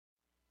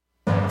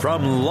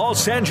from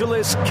Los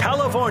Angeles,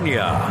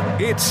 California,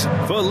 it's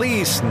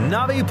Feliz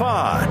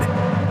Navipod.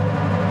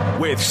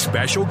 With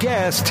special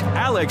guest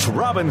Alex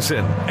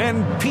Robinson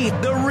and Pete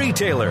the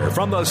Retailer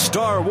from the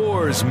Star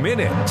Wars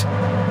Minute.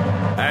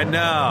 And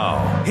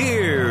now,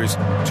 here's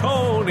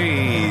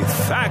Tony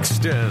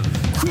Thaxton.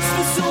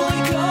 Christmas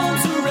only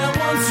comes around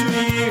once a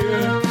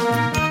year.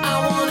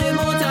 I wanted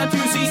more time to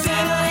see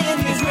Santa and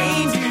his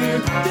reindeer.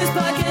 This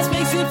podcast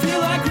makes it feel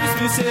like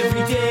Christmas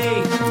every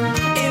day.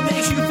 It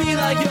makes you feel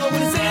like you're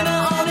with Santa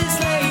on his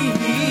sleigh.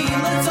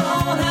 Let's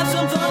all have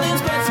some fun and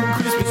spread some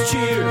Christmas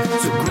cheer.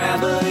 So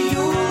grab a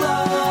Yule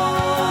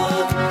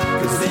log,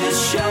 'cause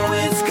this show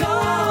is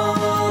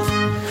called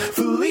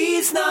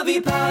Feliz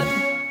Navipod.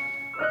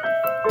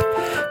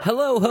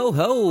 Hello, ho,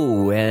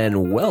 ho,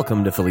 and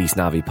welcome to Feliz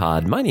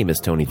Navipod. My name is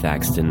Tony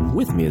Thaxton.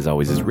 With me, as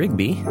always, is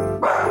Rigby.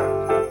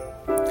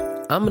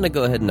 I'm going to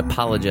go ahead and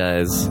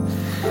apologize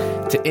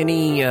to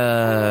any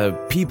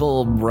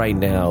people right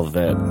now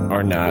that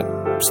are not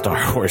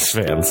Star Wars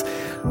fans.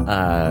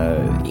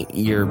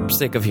 You're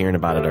sick of hearing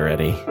about it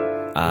already.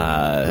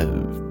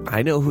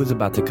 I know who's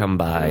about to come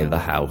by the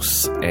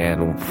house,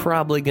 and we're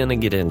probably going to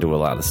get into a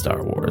lot of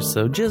Star Wars,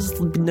 so just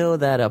know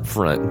that up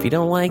front. If you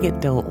don't like it,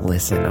 don't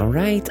listen,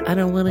 alright? I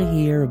don't want to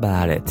hear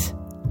about it.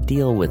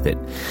 Deal with it.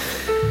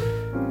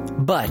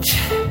 But,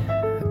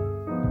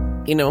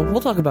 you know, we'll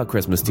talk about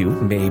Christmas too,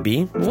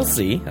 maybe. We'll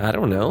see. I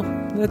don't know.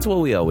 That's what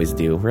we always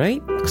do,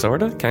 right?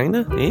 Sorta?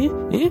 Kinda?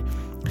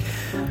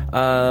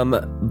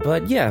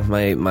 But yeah,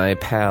 my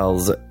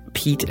pals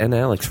Pete and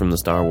Alex from the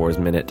Star Wars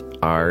Minute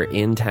are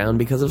in town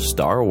because of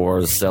Star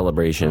Wars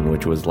Celebration,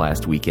 which was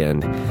last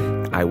weekend.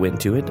 I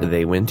went to it,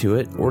 they went to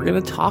it. We're going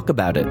to talk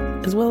about it,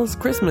 as well as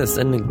Christmas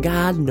and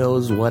God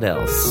knows what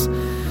else.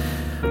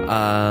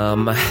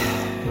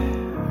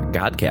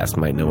 Godcast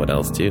might know what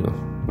else, too.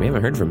 We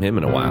haven't heard from him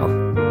in a while.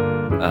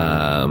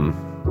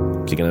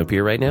 Is he going to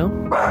appear right now?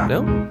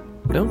 No?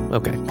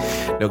 Okay.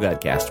 No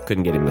Godcast.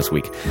 Couldn't get him this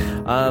week.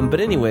 But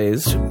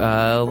anyways,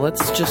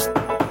 let's just...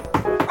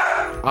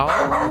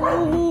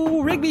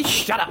 Oh, Rigby,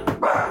 shut up!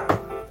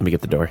 Let me get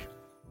the door.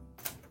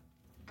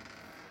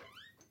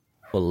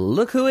 Well,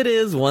 look who it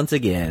is once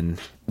again.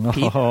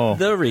 Pete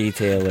the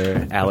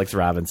Retailer, Alex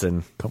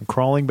Robinson. Come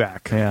crawling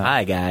back. Yeah.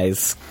 Hi,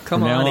 guys.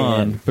 Come from on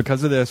now in.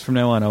 Because of this, from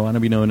now on, I want to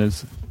be known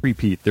as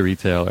Repeat the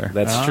Retailer.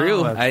 That's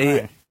true. That's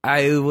right.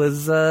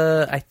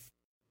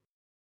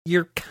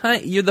 You're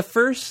the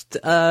first,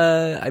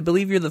 I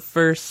believe you're the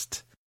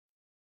first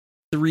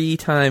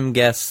 3-time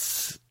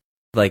guests,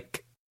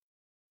 like,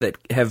 that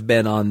have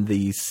been on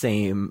the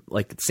same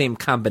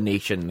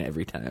combination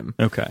every time.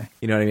 Okay.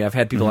 You know what I mean? I've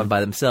had people on by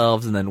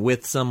themselves and then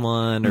with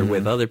someone or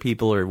with other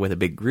people or with a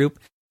big group.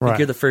 I think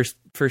you're the first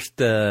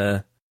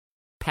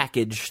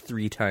package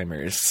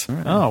 3-timers.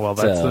 Right. Oh, well,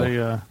 that's There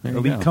you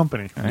elite go.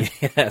 company.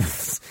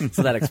 Yes.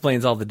 So that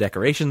explains all the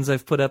decorations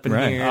I've put up in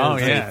Right. here. Oh,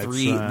 The yeah,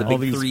 three, it's, the all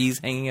big these threes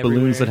hanging everywhere.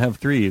 Balloons that have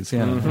threes,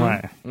 yeah.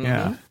 Right.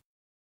 Yeah.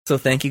 So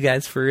thank you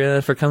guys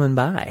for coming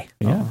by.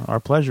 Yeah. Oh, our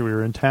pleasure. We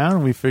were in town,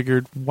 and we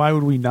figured, why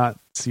would we not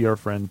see our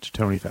friend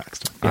Tony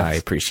Thaxton? I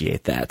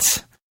appreciate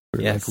that.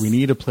 We're Yes. like, we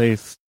need a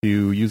place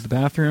to use the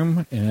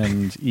bathroom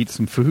and eat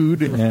some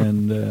food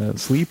and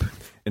sleep.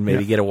 And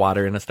maybe get a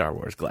water in a Star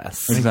Wars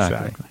glass.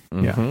 Exactly.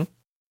 Yeah. Mhm.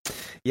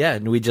 Yeah,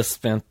 and we just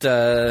spent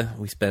a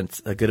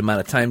good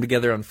amount of time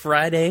together on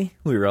Friday.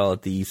 We were all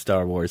at the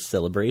Star Wars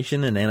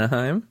Celebration in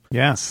Anaheim,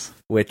 Yes.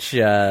 which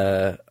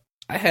I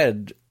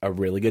had a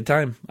really good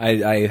time.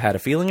 I had a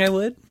feeling I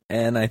would,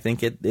 and I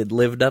think it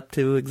lived up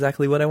to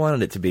exactly what I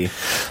wanted it to be.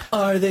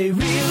 Are they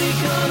really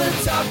gonna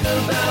talk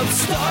about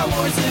Star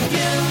Wars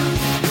again?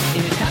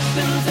 It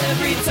happens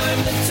every time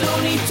that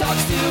Tony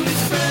talks to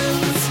his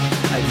friends.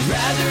 I'd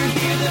rather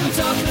hear them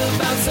talk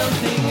about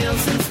something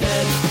else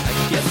instead. I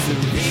guess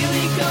they're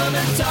really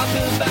gonna talk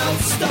about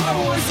Star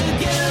Wars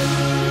again.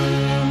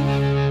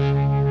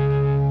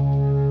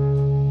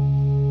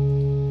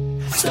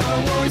 Star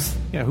Wars.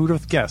 Yeah, who'd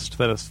have guessed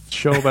that a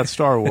show about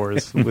Star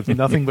Wars with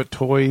nothing but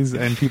toys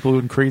and people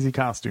in crazy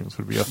costumes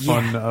would be a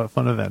fun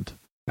fun event?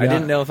 I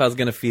didn't know if I was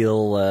going to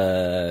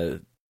feel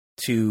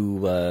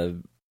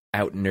too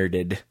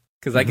out-nerded,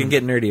 because I can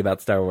get nerdy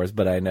about Star Wars,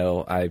 but I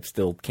know I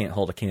still can't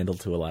hold a candle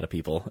to a lot of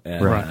people.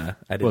 And, Right. I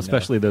didn't Well,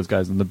 especially those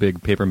guys in the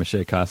big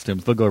papier-mâché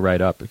costumes. They'll go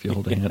right up if you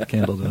hold a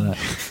candle to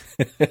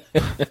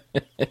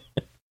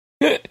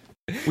that.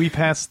 We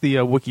passed the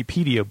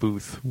Wikipedia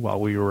booth while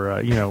we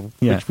were,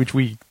 which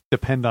we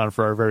depend on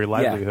for our very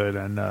livelihood,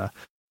 and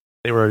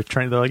they were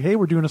trying. They're like, "Hey,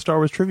 we're doing a Star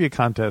Wars trivia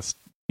contest.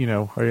 You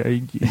know,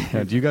 Do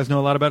you guys know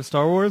a lot about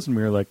Star Wars?" And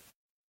we were like,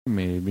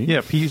 maybe.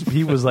 Yeah,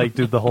 Pete was like,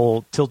 did the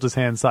whole tilt his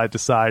hand side to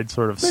side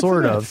sort of.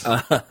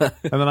 And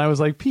then I was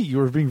like, Pete, you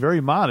were being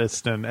very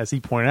modest. And as he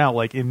pointed out,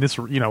 like in this,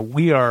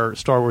 we are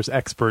Star Wars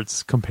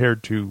experts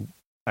compared to,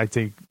 I'd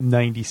say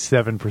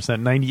 97%,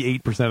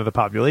 98% of the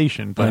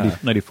population.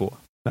 But 94.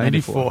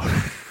 94.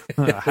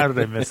 How did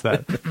I miss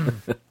that?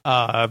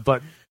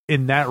 But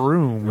in that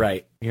room,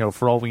 right?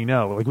 For all we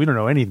know, like we don't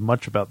know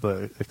much about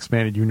the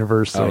expanded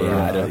universe. Oh,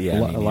 or, yeah,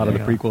 a lot of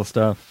the prequel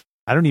stuff.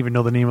 I don't even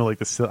know the name of like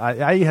the.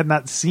 I had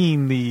not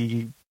seen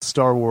the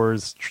Star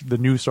Wars, the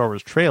new Star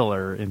Wars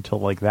trailer until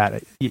like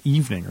that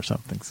evening or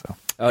something. So.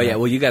 Oh yeah,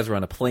 well you guys were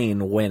on a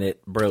plane when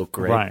it broke,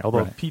 right? Right.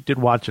 Although Pete did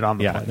watch it on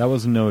the plane. That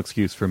was no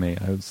excuse for me.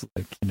 I was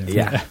like,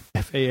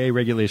 FAA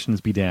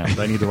regulations be damned.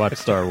 I need to watch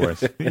Star Wars.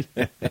 The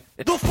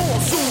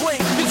Force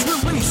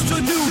Awakens released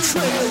a new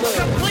trailer,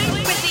 complete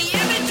with the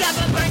image of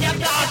a burned up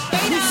Darth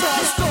Vader. We saw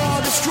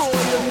Star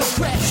Destroyer that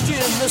crashed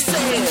in the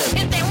sand.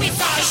 And then we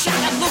saw a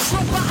shot of Luke's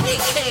robotic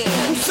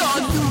hand. We saw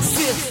a new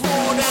Sith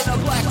Lord and a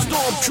black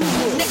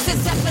stormtrooper. Next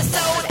is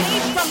episode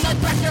 8 from the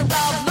director of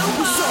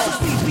We saw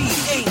Luke.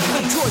 BB-8,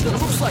 a droid that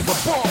looks like a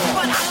ball.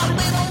 But I'm a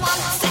little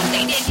upset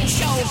they didn't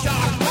show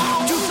Darth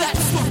Maul. Dude,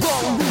 that's the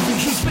wrong movie.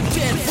 He's been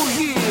dead for As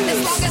years.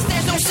 long as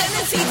there's no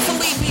sentence to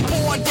leave me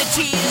bored to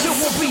tears. There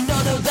won't be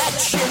none of that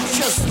shit.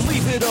 Just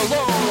leave it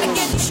alone. I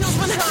get chills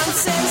when Han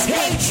says,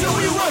 Hey,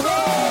 Chewie, we're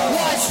home.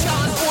 Why is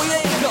John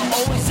Boyega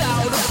always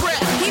out of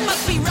breath? he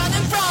must be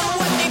running from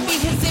what may be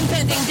his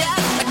impending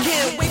death. I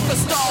can't wait for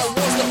Star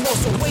Wars The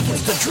Force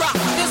Awakens to drop.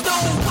 There's no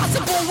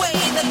possible way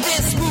that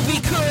this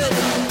movie could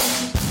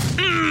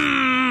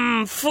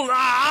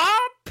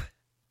flop.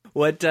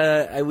 What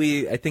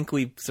I think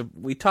we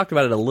talked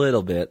about it a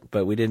little bit,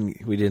 but we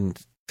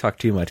didn't talk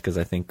too much because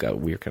I think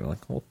we were kind of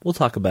like we'll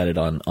talk about it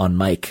on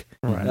mic.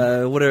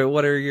 Right. What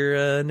are your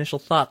initial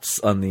thoughts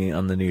on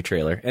the new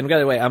trailer? And by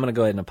the way, I'm going to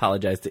go ahead and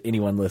apologize to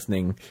anyone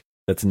listening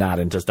that's not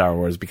into Star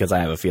Wars because I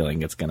have a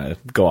feeling it's going to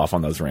go off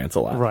on those rants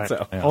a lot. Right.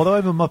 So. Although I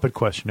have a Muppet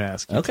question to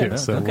ask you Okay. too,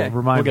 so Okay. we'll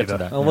remind We'll you get to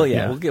that. that. Oh well,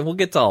 Yeah. we'll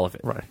get to all of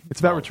it. Right. It's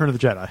about Return of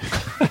the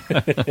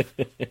Jedi.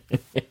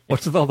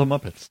 What's with all the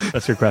Muppets?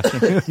 That's your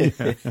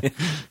question.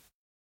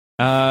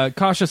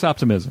 Cautious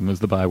optimism is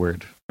the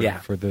byword.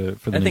 For the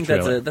I new think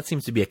trailer. that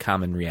seems to be a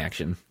common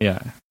reaction. Yeah,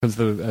 because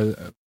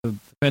the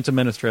Phantom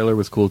Menace trailer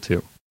was cool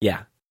too,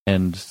 Yeah.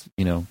 and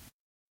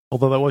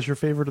Although that was your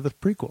favorite of the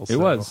prequels. it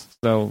was.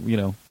 So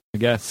I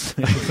guess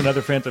it's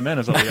another Phantom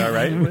Menace. I'll be all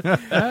right with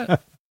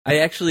that.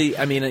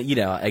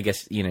 I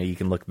guess, you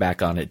can look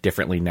back on it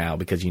differently now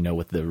because you know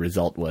what the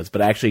result was.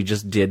 But I actually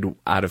just did,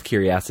 out of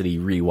curiosity,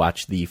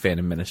 rewatch the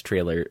Phantom Menace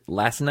trailer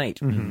last night.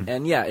 Mm-hmm.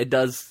 And yeah, it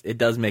does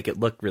make it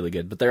look really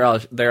good. But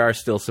there are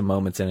still some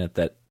moments in it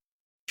that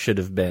should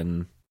have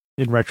been...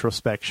 In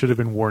retrospect, should have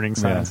been warning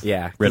signs.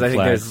 Yeah, because Red I think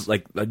flags. there's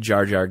like a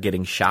Jar Jar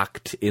getting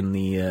shocked in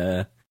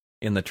the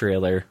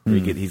trailer. Where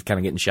he's kind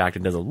of getting shocked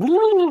and does a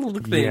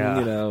thing, Yeah.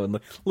 and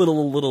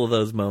little of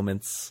those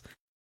moments.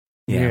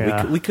 Yeah,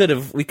 Yeah. we could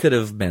have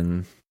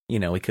been,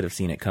 we could have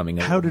seen it coming.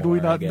 a How little did we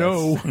more, I not guess.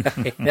 know?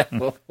 I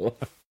know.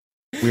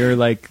 We're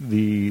like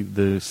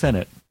the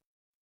Senate,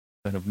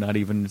 kind of not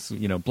even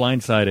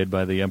blindsided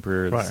by the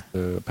Emperor's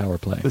Right. power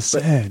play. The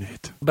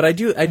Senate. But I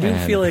do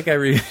Man. feel like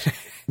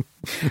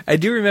I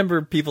do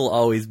remember people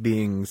always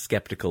being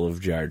skeptical of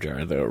Jar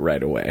Jar though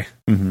right away,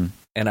 Mm-hmm.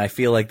 and I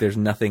feel like there's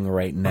nothing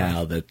right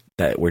now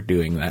that we're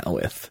doing that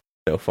with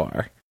so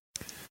far.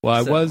 Well,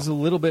 I So- was a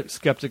little bit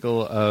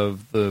skeptical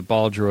of the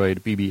ball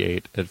droid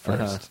BB-8 at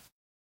first.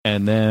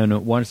 And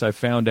then once I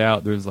found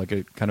out there was like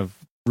a kind of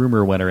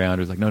rumor went around,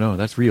 it was like, no,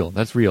 that's real.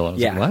 That's real. I was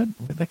Yeah. like,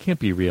 what? That can't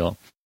be real.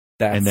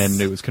 That's, And then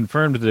it was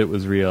confirmed that it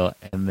was real.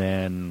 And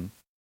then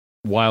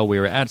while we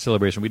were at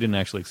Celebration, we didn't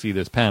actually see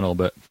this panel,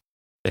 but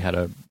they had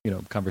a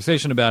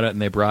conversation about it,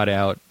 and they brought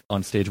out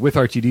on stage with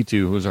R2-D2,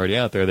 who was already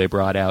out there, they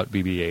brought out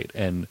BB-8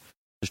 and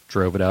just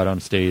drove it out on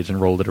stage and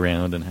rolled it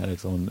around and had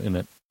its own, and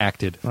it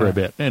acted for a Right.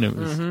 bit. And it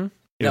was, Mhm.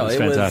 it was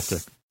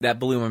fantastic. That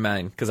blew my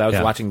mind because I was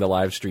Yeah. watching the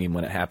live stream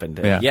when it happened.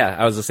 And Yeah.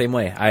 I was the same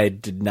way. I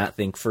did not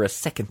think for a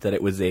second that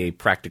it was a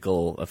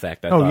practical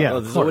effect. I Oh, thought, yeah, this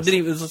of is what course.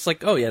 it was just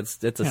like, oh yeah,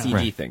 it's a CG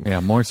Right. thing. Yeah,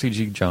 more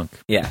CG junk.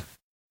 Yeah.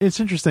 It's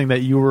interesting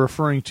that you were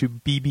referring to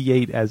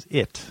BB-8 as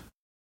it.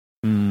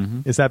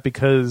 Mm-hmm. Is that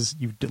because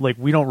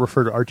we don't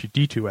refer to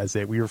R2-D2 as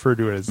it, we refer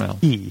to it as No.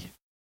 he.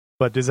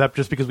 But is that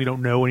just because we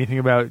don't know anything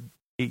about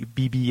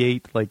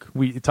BB-8? Like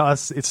to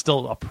us, it's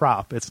still a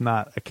prop. It's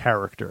not a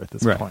character at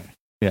this Right. point.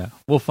 Yeah,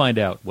 we'll find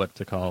out what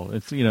to call.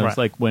 It's Right. it's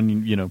like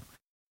when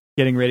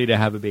getting ready to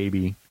have a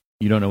baby.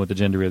 You don't know what the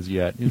gender is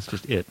yet. It's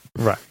just it.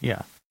 Right.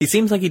 Yeah. He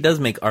seems like he does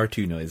make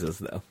R2 noises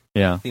though.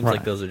 Yeah. Seems Right.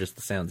 like those are just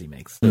the sounds he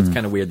makes. So it's Mhm.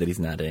 kind of weird that he's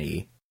not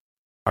a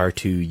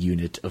R2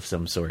 unit of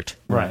some sort.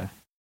 Right.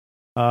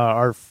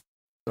 Our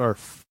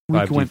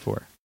frequent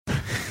 5G4.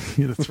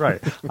 That's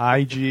right.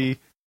 IG.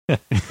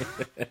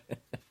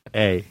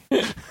 A.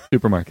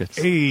 Supermarkets.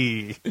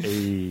 A.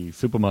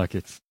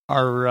 Supermarkets.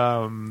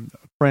 Our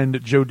friend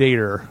Joe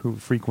Dater, who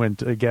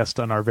frequent a guest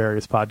on our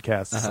various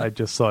podcasts, Uh-huh. I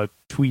just saw a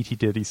tweet he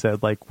did. He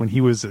said, like, when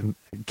he was a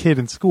kid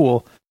in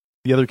school,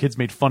 the other kids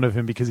made fun of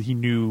him because he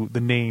knew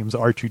the names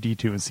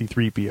R2-D2 and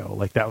C-3PO.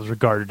 Like, that was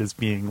regarded as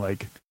being,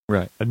 like,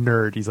 Right. a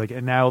nerd. He's like,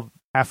 and now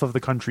half of the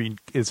country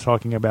is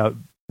talking about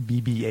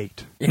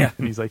BB-8. Yeah.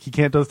 And he's like,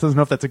 doesn't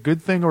know if that's a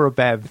good thing or a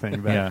bad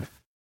thing. Yeah.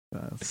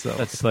 So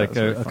That's like was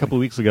really a funny. couple of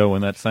weeks ago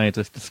when that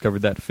scientist discovered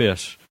that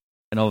fish,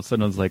 and all of a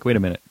sudden I was like, wait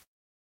a minute.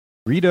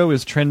 Greedo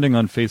is trending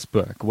on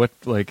Facebook. What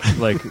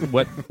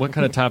what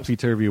kind of topsy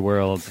turvy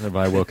world have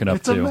I woken up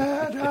It's a to?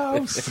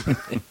 madhouse.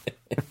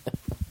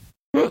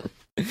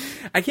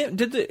 I can't.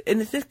 And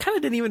it kind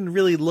of didn't even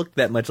really look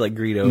that much like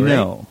Greedo,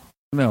 right?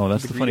 No,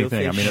 that's the funny Greedo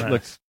thing. I mean, fish. it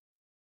looks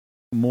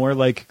more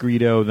like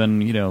Greedo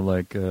than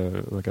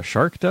like a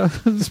shark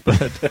does,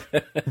 but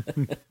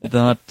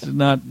not.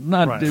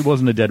 Right. It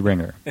wasn't a dead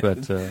ringer,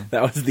 but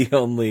That was the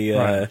only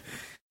Right.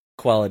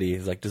 quality.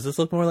 He's like, does this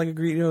look more like a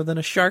Greedo than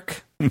a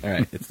shark? All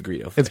right, it's the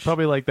Greedo fish. It's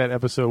probably like that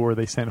episode where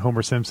they sent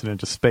Homer Simpson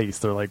into space.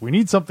 They're like, we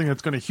need something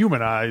that's going to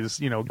humanize,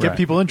 get Right.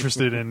 people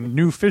interested in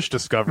new fish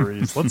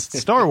discoveries.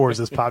 Star Wars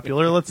is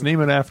popular. Let's name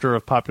it after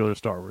a popular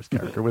Star Wars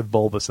character with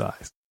bulbous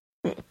eyes.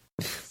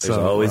 There's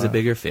always a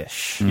bigger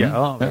fish. Yeah,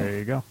 oh, there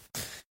you go.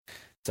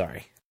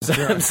 Sorry.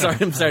 I'm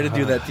sorry to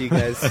do that to you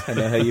guys. I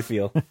know how you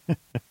feel.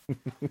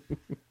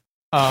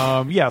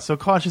 So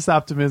cautious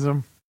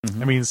optimism.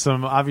 Mhm. I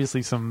mean,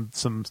 obviously some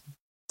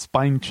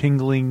spine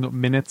tingling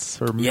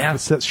minutes or Yeah.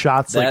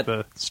 shots like That-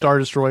 the Star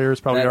Destroyer is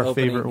probably That our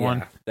opening- favorite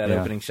one. That Yeah.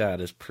 opening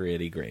shot is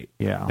pretty great.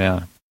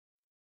 Yeah.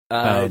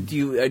 yeah. Do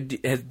you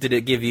did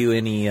it give you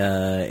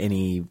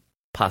any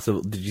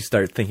possible? Did you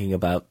start thinking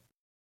about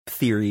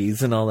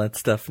theories and all that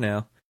stuff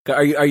now?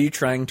 Are you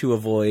trying to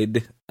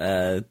avoid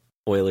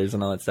spoilers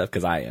and all that stuff?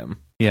 Because I am.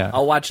 Yeah.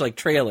 I'll watch like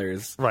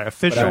trailers. Right, But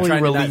officially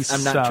I'm released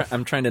stuff.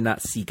 I'm trying to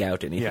not seek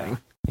out anything. Yeah.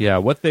 Yeah,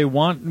 what they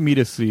want me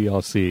to see,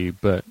 I'll see.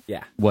 But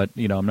Yeah. what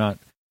I'm not.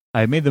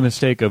 I made the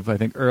mistake of I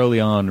think early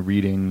on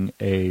reading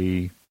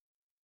a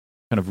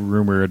kind of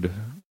rumored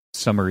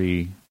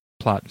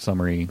plot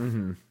summary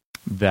Mm-hmm.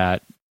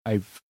 that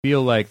I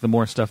feel like the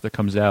more stuff that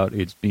comes out,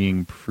 it's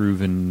being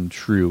proven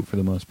true for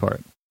the most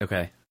part.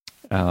 Okay.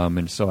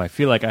 And so I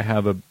feel like I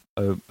have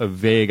a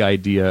vague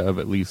idea of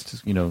at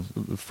least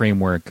the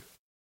framework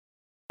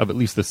of at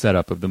least the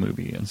setup of the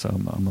movie, and so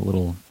I'm a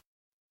little.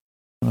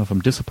 I don't know if I'm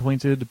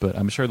disappointed, but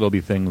I'm sure there'll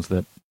be things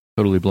that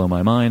totally blow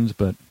my mind.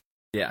 But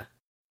Yeah.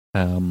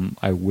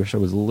 I wish I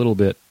was a little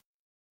bit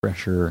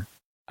fresher.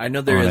 I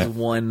know there On is it.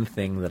 one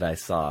thing that I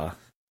saw,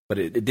 but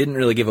it didn't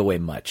really give away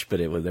much. But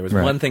there was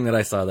Right. one thing that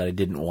I saw that I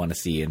didn't want to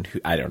see, and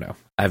I don't know.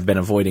 I've been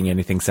avoiding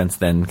anything since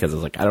then because I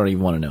was like, I don't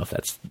even want to know if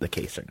that's the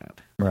case or not.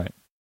 Right.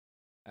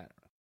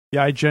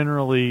 Yeah, I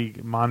generally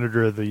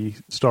monitor the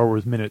Star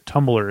Wars Minute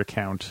Tumblr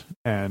account,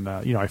 and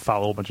I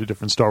follow a bunch of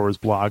different Star Wars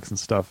blogs and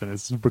stuff, and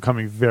it's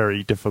becoming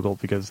very difficult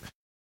because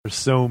there's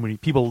so many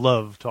people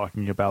love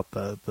talking about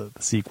the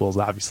sequels,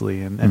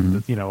 obviously, and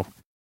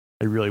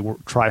I really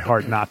try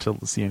hard not to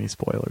see any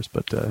spoilers,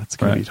 but it's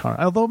going to be hard.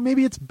 Although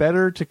maybe it's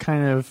better to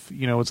kind of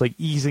it's like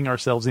easing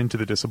ourselves into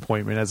the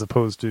disappointment as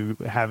opposed to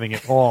having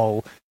it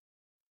all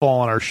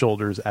fall on our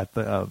shoulders at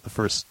the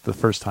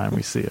first time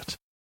we see it.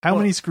 How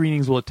many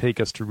screenings will it take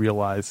us to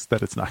realize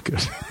that it's not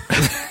good?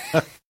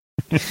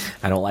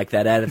 I don't like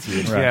that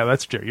attitude. Yeah,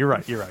 that's true. You're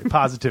right.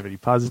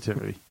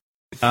 Positivity.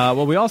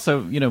 Well, we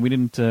also, we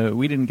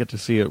didn't get to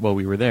see it while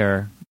we were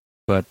there,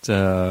 but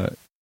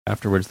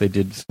afterwards they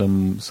did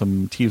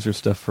some teaser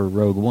stuff for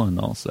Rogue One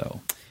also.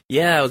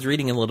 Yeah, I was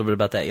reading a little bit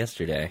about that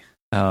yesterday.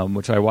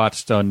 Which I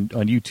watched on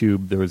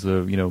YouTube. There was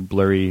a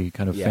blurry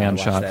kind of Yeah, I fan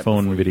watched shot that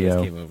phone before you guys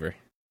video. came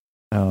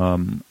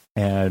over.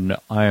 And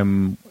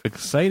I'm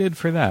excited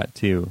for that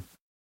too.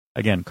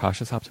 Again,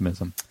 cautious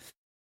optimism.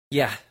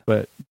 Yeah,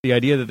 But the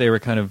idea that they were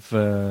kind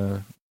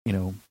of,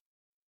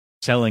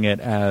 selling it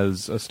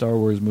as a Star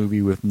Wars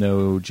movie with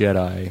no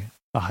Jedi,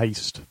 A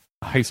heist.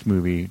 a heist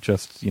movie,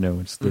 just,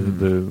 it's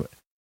the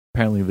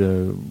apparently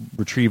the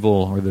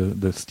retrieval or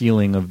the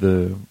stealing of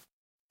the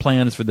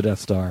plans for the Death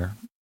Star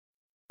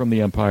from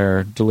the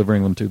Empire,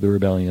 delivering them to the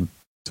Rebellion.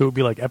 So it would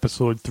be like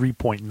episode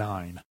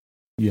 3.9,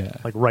 Yeah.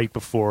 like right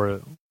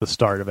before the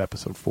start of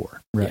episode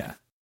 4, Right. yeah.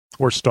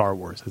 or Star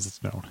Wars as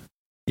it's known.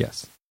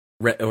 Yes.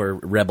 Or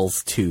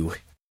Rebels 2.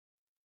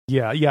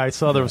 Yeah. I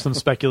saw there was some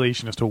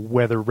speculation as to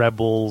whether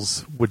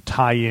Rebels would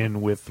tie in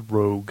with the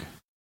Rogue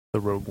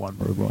One.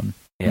 Rogue One.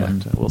 Yeah,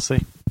 But, we'll see.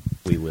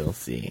 we will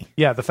see.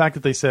 Yeah, the fact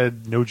that they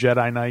said no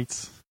Jedi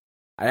Knights.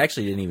 I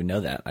actually didn't even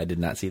know that. I did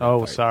not see that. Oh,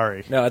 part.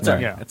 sorry. No, it's all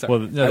right. Yeah. It's all Well,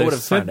 right. no, I they would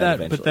have said found out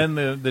that, but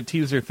eventually. then the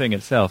teaser thing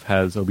itself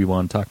has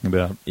Obi-Wan talking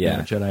about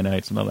Yeah. Jedi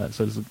Knights and all that.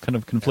 So it's kind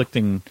of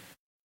conflicting.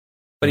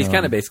 But he's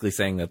kind of basically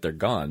saying that they're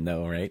gone,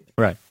 though, right?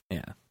 Right.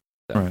 Yeah,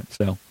 All right.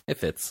 So it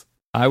fits.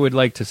 I would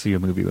like to see a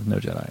movie with no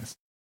Jedis.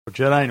 No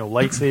Jedi, no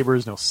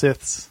lightsabers, no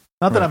Siths.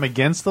 Not that Right. I'm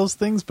against those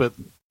things, but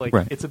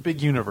Right. it's a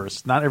big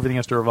universe. Not everything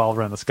has to revolve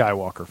around the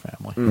Skywalker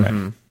family.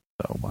 Mhm.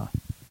 So,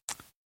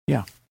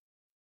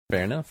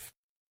 Fair enough.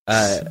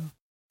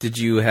 Did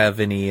you have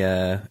any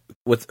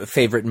what's a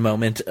favorite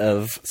moment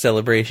of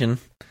celebration?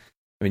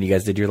 I mean, you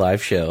guys did your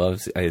live show.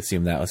 I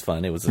assume that was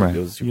fun. It was Right. it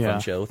was a Yeah.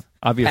 fun show. Past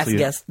Obviously,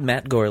 guest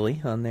Matt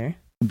Gorley on there.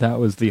 that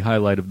was the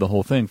highlight of the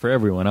whole thing for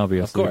everyone,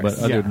 obviously. Of course,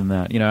 But other yeah. than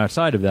that,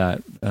 outside of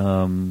that, I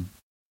don't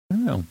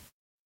know.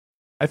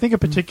 I think a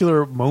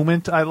particular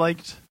moment I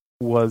liked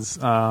was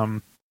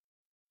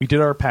we did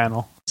our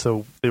panel,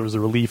 so there was a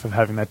relief of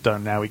having that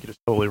done. Now we could just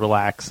totally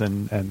relax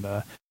and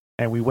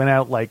we went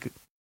out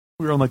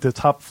we were on the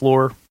top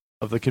floor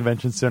of the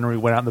convention center. We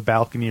went out in the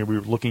balcony and we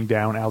were looking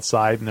down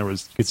outside, and you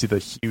could see the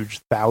huge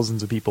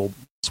thousands of people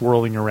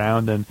swirling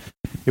around, and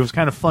it was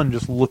kind of fun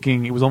just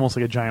looking. It was almost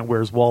like a giant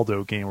Where's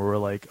Waldo game where we're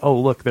like, oh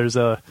look, there's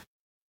a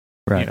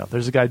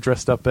there's a guy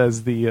dressed up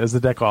as the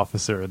deck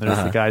officer, and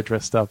there's the guy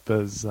dressed up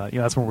as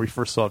that's when we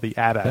first saw the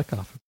AT-AT. Deck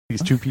officer.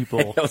 These two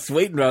people. I was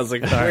waiting. I was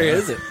like, where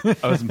is it?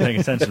 I wasn't paying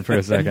attention for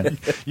a second.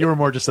 You were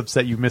more just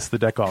upset you missed the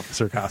deck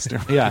officer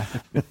costume. Yeah.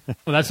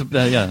 Well,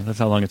 that's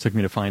how long it took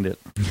me to find it.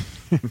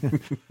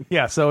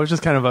 Yeah, so it was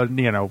just kind of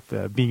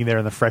being there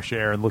in the fresh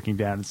air and looking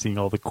down and seeing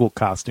all the cool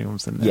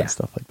costumes and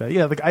stuff like that.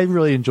 Yeah, I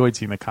really enjoyed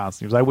seeing the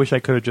costumes. I wish I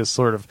could have just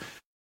sort of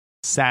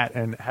sat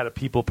and had a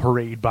people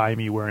parade by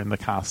me wearing the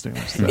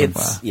costumes. So,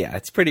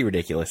 it's pretty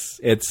ridiculous.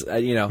 It's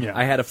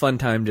I had a fun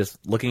time just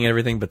looking at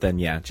everything, but then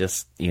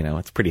it's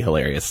pretty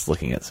hilarious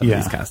looking at some of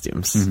these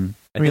costumes. Mm-hmm.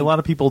 I mean, a lot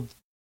of people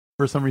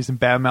for some reason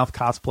badmouth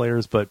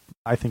cosplayers, but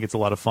I think it's a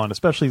lot of fun,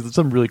 especially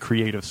some really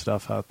creative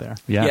stuff out there.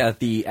 Yeah,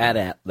 the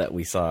AT-AT that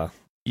we saw.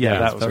 Yeah,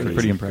 that was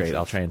pretty impressive. Great.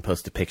 I'll try and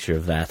post a picture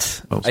of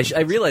that.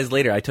 I realized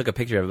later I took a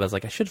picture of it. I was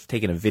like, I should have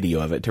taken a video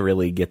of it to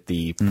really get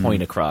the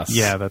point across.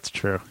 Yeah, that's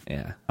true.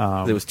 Yeah,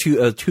 there was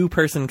a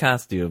 2-person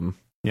costume.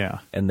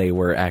 Yeah, and they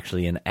were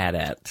actually an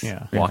AT-AT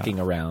walking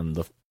around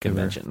the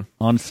convention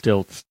on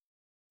stilts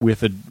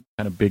with a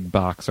kind of big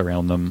box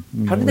around them.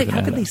 How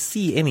could they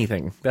see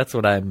anything? That's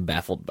what I'm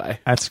baffled by.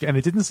 And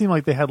it didn't seem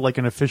like they had like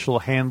an official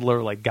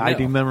handler like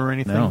guiding them or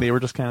anything. No. They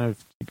were just kind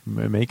of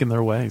making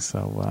their way.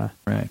 So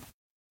right.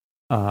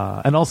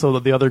 And also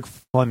the other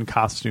fun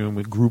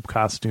group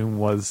costume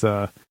was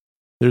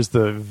there's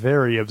the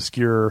very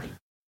obscure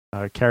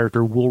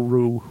character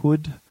Woolroo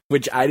Hood,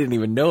 which I didn't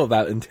even know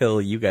about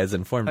until you guys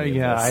informed me.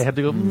 Yeah, I had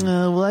to go.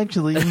 Well,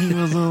 actually, he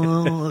was.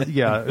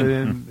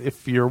 And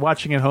if you're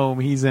watching at home,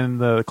 he's in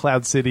the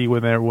Cloud City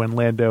when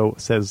Lando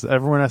says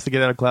everyone has to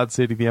get out of Cloud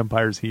City. The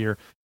Empire's here.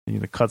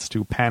 And it cuts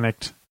to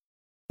panicked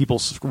people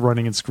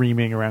running and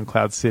screaming around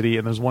Cloud City,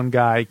 and there's one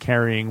guy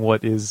carrying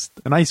what is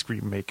an ice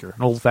cream maker,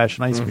 an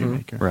old-fashioned ice cream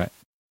maker. Right.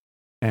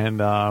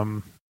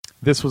 And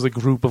this was a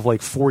group of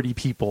like 40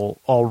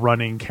 people all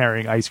running,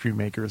 carrying ice cream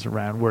makers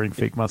around, wearing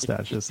fake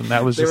mustaches, and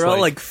that was they were all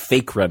like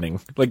fake running,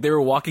 like they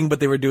were walking, but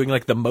they were doing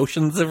like the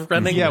motions of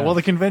running. Yeah, well,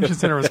 the convention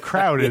center was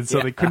crowded,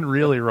 so they couldn't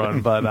really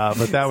run, but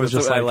that was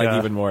just what like I like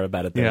even more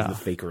about it. Than the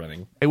fake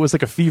running. It was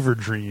like a fever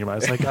dream.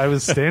 I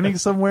was standing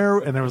somewhere,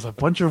 and there was a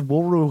bunch of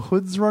Woolroo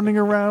Hoods running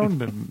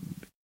around, and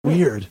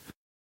weird.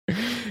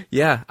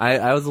 Yeah,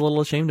 I was a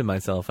little ashamed of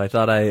myself. I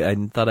thought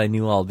I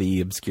knew all the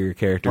obscure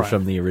characters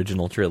from the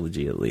original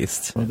trilogy, at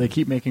least. Well, they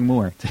keep making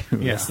more, too.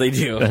 Yes, they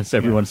do. That's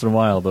every once in a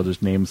while, they'll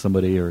just name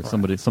somebody or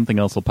something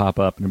else will pop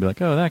up and be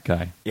like, oh, that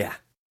guy. Yeah.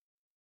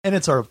 And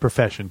it's our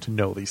profession to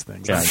know these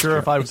things. Yeah, I'm sure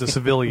if I was a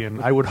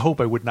civilian, I would hope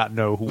I would not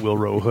know who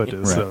Woolroo Hood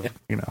is. Right.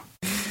 So,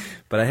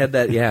 But I had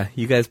that. Yeah,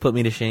 you guys put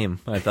me to shame.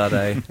 I thought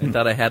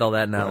I had all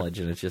that knowledge,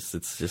 and it's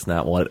just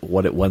not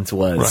what it once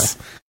was.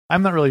 Right.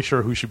 I'm not really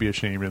sure who should be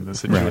ashamed in this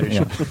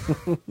situation.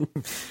 Right,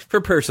 yeah.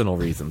 For personal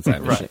reasons,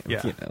 I'm ashamed.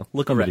 Yeah.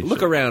 Look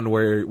around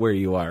where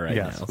you are right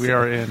now. We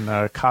are in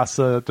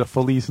Casa de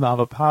Feliz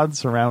Nava Pod,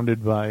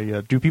 surrounded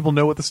by. Do people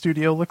know what the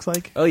studio looks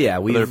like? Oh yeah,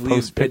 we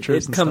post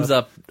pictures. It comes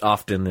up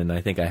often, and I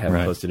think I have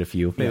posted a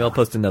few. Maybe I'll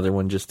post another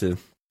one just to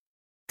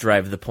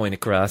drive the point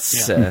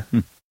across. Yeah.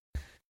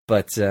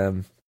 But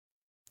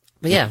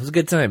yeah, it was a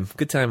good time.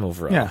 Good time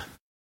overall. Yeah.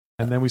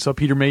 And then we saw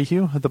Peter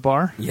Mayhew at the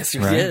bar. Yes, we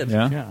did.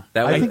 Yeah.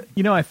 That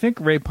I think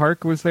Ray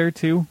Park was there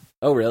too.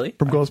 Oh, really?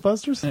 From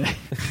Ghostbusters?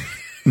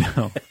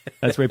 No,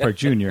 that's Ray Park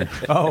Jr.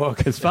 Oh,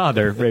 okay. His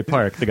father, Ray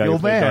Park, the guy who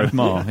played Darth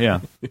Maul. Yeah.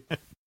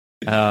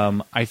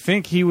 I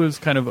think he was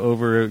kind of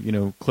over,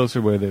 closer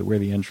where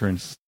the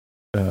entrance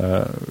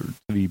to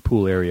the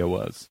pool area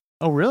was.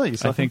 Oh, really?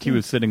 I think he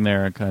was sitting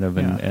there kind of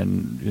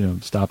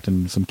and stopped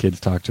and some kids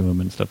talked to him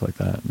and stuff like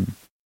that. And,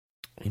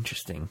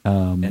 interesting.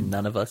 And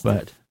none of us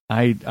did.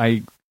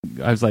 I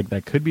was like,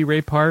 that could be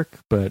Ray Park,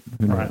 but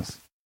who knows? Right.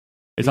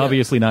 It's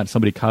obviously not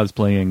somebody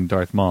cosplaying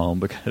Darth Maul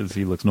because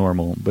he looks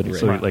normal, but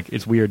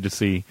it's weird to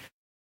see,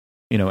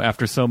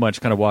 after so much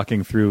kind of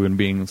walking through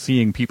and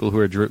seeing people who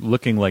are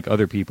looking like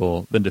other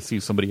people, than to see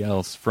somebody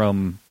else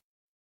from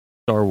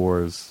Star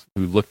Wars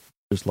who looked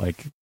just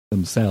like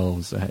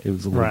themselves. It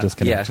was a little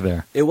disconnect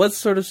there. It was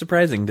sort of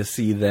surprising to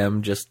see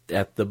them just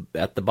at the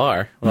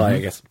bar. Well,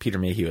 I guess Peter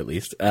Mayhew at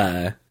least,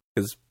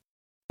 because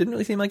didn't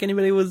really seem like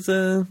anybody was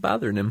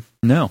bothering him.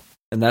 No.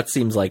 And that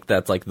seems like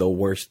that's like the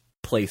worst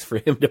place for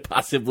him to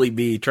possibly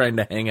be trying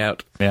to hang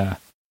out. Yeah.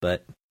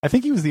 But I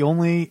think he was the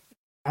only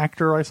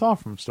actor I saw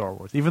from Star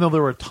Wars, even though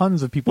there were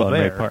tons of people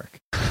there. Ray Park.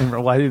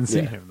 Well, I didn't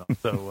see him, though.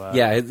 So,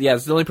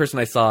 it's the only person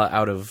I saw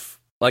out of,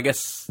 I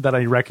guess... that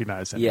I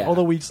recognize him. Yeah.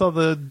 Although we saw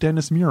the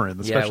Dennis Murin,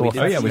 the special effects.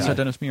 Oh, yeah, we saw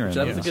Dennis Murin.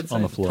 That was a good sign.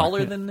 On the floor.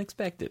 Taller than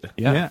expected.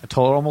 Yeah.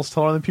 Almost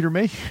taller than Peter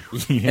Mayhew.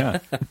 Yeah.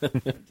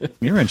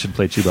 Murin should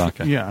play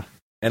Chewbacca. Yeah.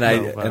 And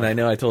I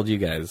know I told you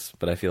guys,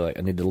 but I feel like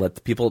I need to let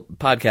the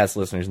podcast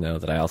listeners know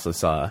that I also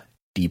saw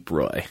Deep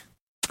Roy.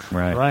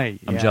 Right.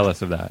 I'm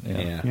jealous of that.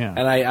 Yeah.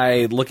 And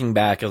I looking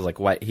back, I was like,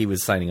 why he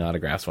was signing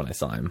autographs when I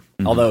saw him.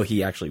 Mm-hmm. Although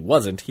he actually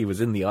wasn't. He was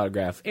in the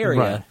autograph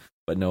area,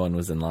 but no one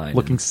was in line.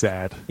 Looking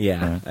sad.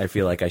 Yeah. Right. I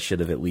feel like I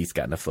should have at least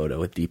gotten a photo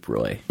with Deep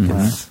Roy.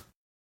 Mm-hmm.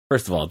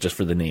 First of all, just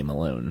for the name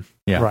alone.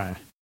 Yeah. Right.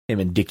 Him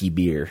and Dickie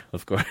Beer,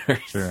 of course.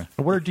 Sure.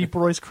 What are Deep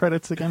Roy's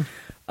credits again?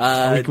 We got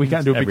to do a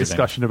big everything.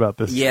 discussion about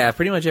this. Yeah,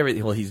 pretty much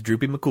everything. Well, he's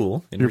Droopy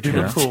McCool in Droopy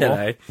Return of the McCool.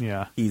 Jedi.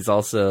 Yeah. He's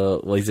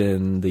also, he's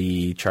in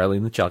the Charlie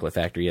and the Chocolate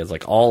Factory as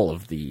like all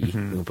of the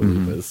Oompa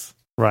Loompas.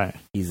 Right.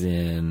 He's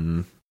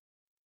in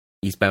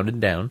Eastbound and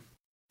Down.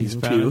 He's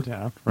Season bound 2.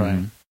 down.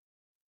 Right.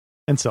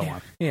 And so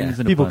on. Yeah. He's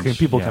in a People bunch,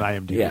 can yeah.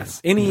 IMDb.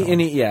 Yes.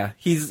 Any, yeah.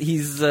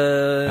 He's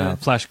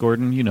Flash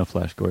Gordon, you know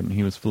Flash Gordon.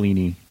 He was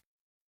Fellini.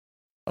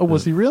 Oh,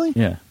 was he really?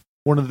 Yeah.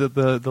 One of the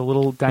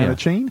little guy in Yeah. the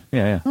chain?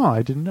 Yeah. Oh,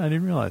 I didn't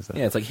realize that.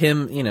 yeah, it's like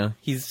him,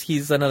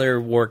 he's another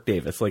Warwick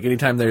Davis. Like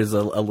anytime there's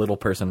a little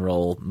person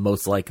role,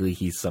 most likely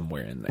he's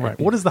somewhere in there. Right.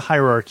 What is the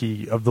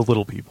hierarchy of the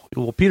little people?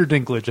 Well, Peter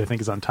Dinklage, I think,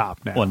 is on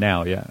top now. Well,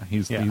 now, yeah.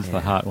 He's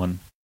the hot one.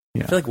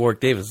 I feel like Warwick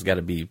Davis has got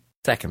to be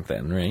second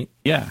then, right?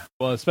 Yeah.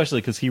 Well,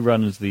 especially because he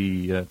runs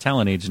the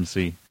talent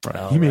agency. Right.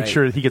 Oh, he makes right.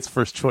 sure that he gets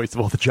first choice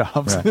of all the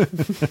jobs.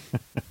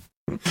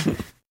 Right.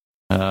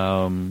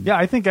 Yeah,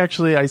 I think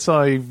actually I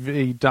saw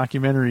a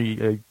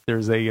documentary.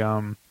 There's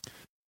a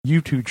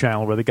YouTube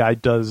channel where the guy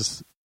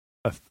does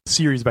a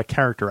series about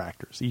character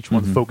actors. Each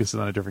one focuses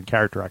on a different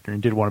character actor,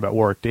 and did one about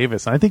Warwick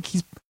Davis. And I think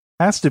he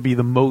has to be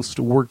the most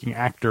working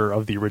actor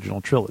of the original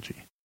trilogy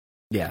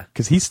Yeah.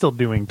 because he's still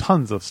doing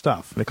tons of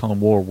stuff. They call him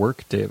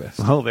Warwick Davis.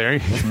 Oh, there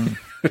you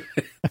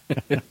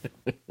go.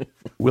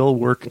 Will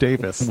Work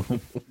Davis.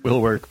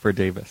 Will work for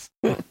Davis.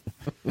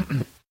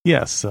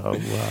 Yes, so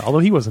although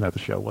he wasn't at the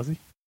show, was he?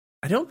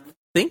 I don't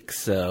think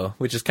so,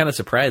 which is kind of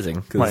surprising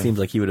because Right. it seems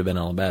like he would have been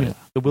all about it.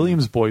 The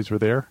Williams boys were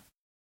there.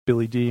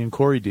 Billy D and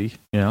Corey D.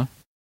 Yeah.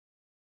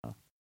 That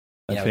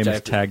Yeah, which I famous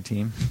have to- tag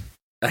team.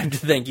 I have to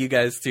thank you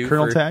guys too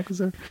Colonel for Tag was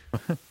there.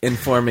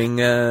 informing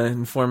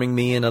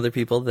me and other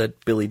people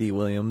that Billy D.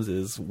 Williams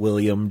is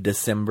William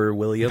December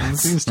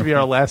Williams. Seems to be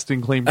our lasting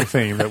claim to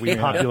fame that we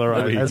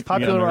popularized, as We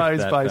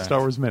popularized unearthed by that Star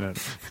Wars Minute.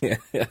 yeah,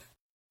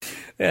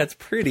 it's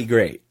pretty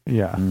great.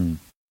 Yeah. Mm.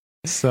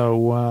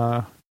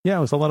 So yeah,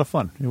 it was a lot of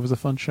fun. It was a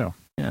fun show.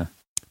 Yeah.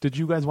 Did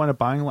you guys wind up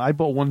buying? I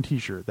bought one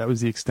T-shirt. That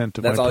was the extent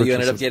of That's my all you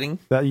ended up purchases. getting.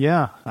 That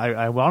yeah,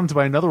 I wanted to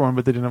buy another one,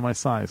 but they didn't have my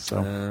size.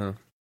 So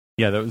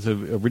Yeah, that was a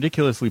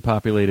ridiculously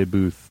populated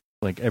booth.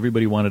 Like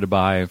everybody wanted to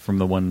buy from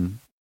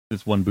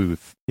this one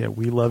booth. yeah,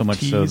 we love So much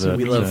teas. so and that-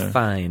 we we love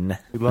fine.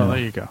 love. Yeah.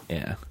 There you go.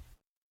 Yeah.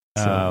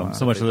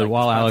 So much so that Like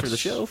while to sponsor Alex the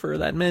show for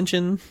that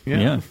mention.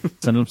 Yeah.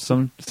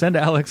 send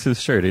Alex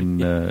his shirt in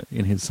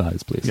his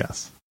size, please.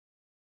 Yes.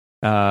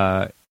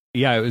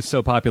 Yeah, it was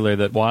so popular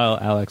that while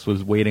Alex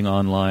was waiting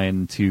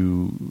online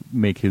to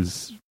make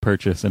his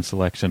purchase and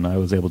selection, I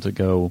was able to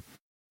go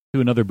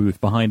to another booth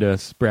behind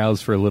us,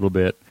 browse for a little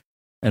bit,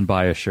 and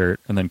buy a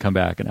shirt, and then come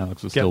back, and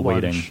Alex was Get still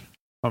lunch, waiting.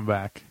 Come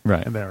back.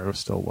 Right. And there it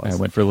still was. I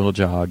went for a little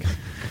jog.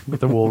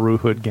 with the Woolroo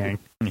Hood gang.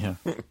 Yeah.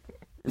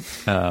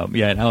 Yeah,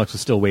 and Alex was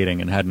still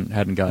waiting and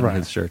hadn't gotten Right.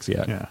 his shirts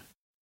yet. Yeah.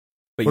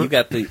 But you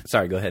got the.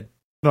 Sorry, go ahead.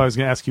 No, I was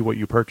going to ask you what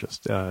you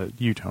purchased.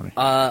 You, Tony.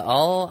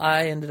 All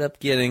I ended up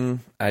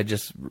getting, I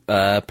just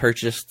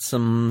purchased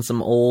some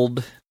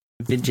old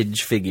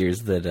vintage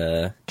figures that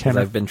because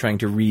Kenner. I've been trying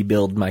to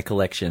rebuild my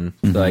collection.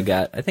 Mhm. So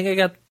I think I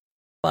got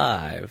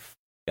 5.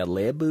 Got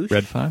Leia Bouche,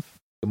 Red 5?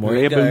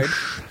 Gamorrean Guard,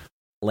 Bouche.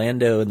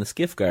 Lando in the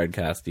Skiff Guard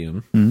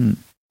costume, Mm-hmm.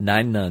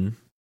 9 Nun,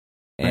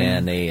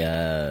 and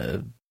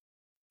a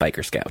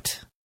Biker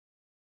Scout.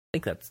 I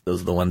think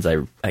those are the ones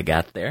I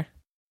got there.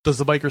 Does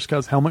the Biker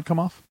Scout's helmet come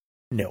off?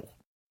 No.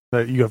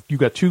 You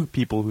got 2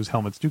 people whose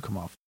helmets do come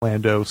off: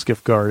 Lando,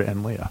 Skiff Guard,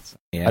 and Leia. So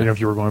Yeah. I don't know if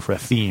you were going for a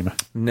theme.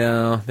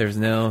 No, there's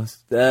no.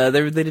 They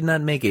did not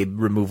make a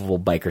removable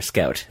Biker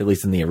Scout, at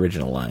least in the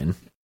original line.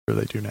 Sure,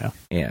 they do now.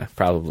 Yeah,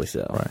 probably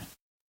so. Right.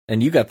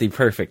 And you got the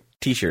perfect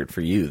T-shirt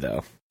for you,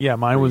 though. Yeah,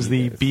 mine was There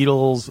you the go.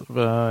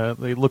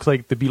 Beatles. It looks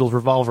like the Beatles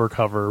Revolver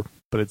cover,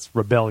 but it's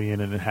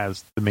Rebellion, and it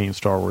has the main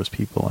Star Wars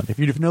people. And if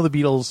you know the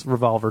Beatles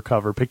Revolver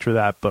cover, picture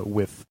that, but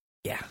with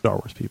Star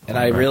Wars people. And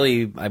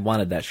I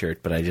wanted that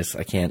shirt, but I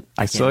can't.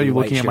 I saw you do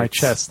white looking at my shirts.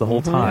 chest the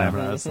whole time,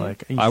 and I Mhm. was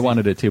like, I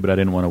wanted it too, but I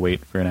didn't want to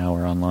wait for an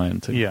hour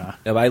online to. Yeah.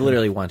 No, I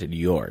literally wanted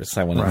yours.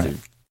 I wanted Right. to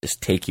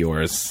just take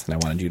yours, and I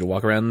wanted you to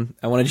walk around.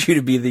 I wanted you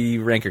to be the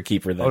Rancor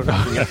Keeper. Oh,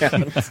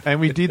 That and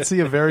we did see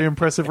a very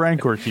impressive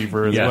Rancor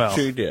Keeper as well.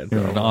 sure did.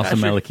 An awesome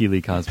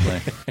Malakili cosplay.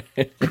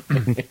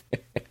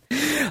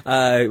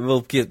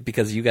 Well,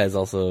 because you guys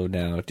also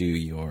now do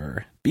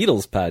your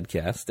Beatles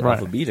podcast, Right.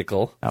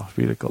 Alphabetical,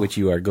 Alphabetical. which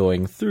you are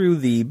going through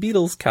the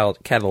Beatles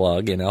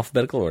catalog in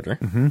alphabetical order.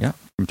 Yeah,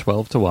 from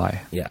 12 to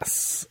Y.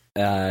 Yes.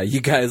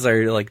 You guys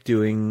are like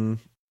doing.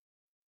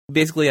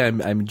 Basically,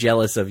 I'm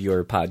jealous of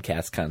your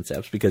podcast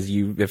concepts because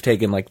you have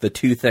taken like the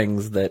 2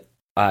 things that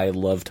I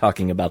love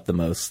talking about the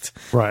most,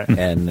 Right.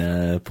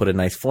 and put a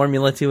nice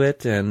formula to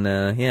it. And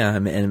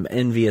I'm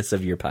envious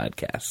of your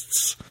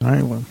podcasts. All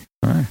right. Well,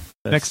 All right.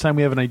 next time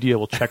we have an idea,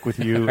 we'll check with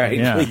you. Right,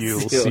 and please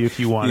you'll do. see if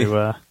you want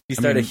to. You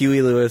start a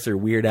Huey Lewis or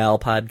Weird Al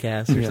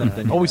podcast or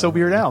something. Oh, we saw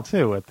Weird Al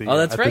too at the. Oh,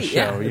 that's at the right.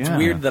 show. Yeah, it's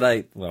weird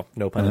that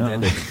no pun I know.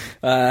 intended.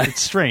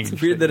 It's strange.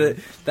 It's weird that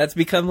that's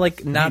become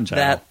like not Mean child.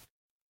 that.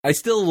 I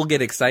still will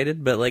get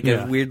excited, but like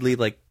Yeah. I've weirdly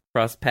like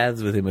crossed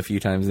paths with him a few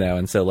times now,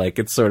 and so like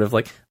it's sort of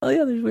like, oh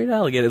yeah, there's Weird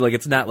Al again. Like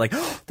it's not like,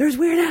 oh, there's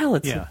Weird Al.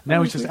 It's Yeah. like, Now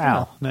oh, it's just Weird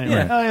Al. Now you're Yeah.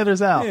 like, oh yeah,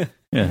 there's Al. Yeah.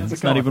 Yeah,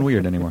 it's not even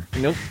weird anymore.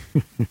 Nope.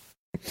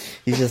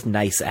 He's just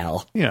nice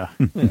Al. Yeah.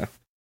 Yeah.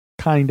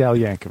 Kind Al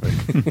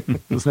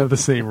Yankovic. Doesn't have the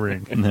same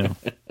ring. No.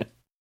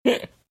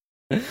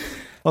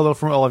 Although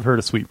from all I've heard,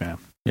 a sweet man.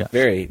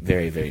 Very,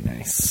 very, very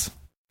nice.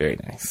 Very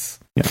nice.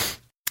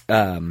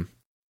 Yeah.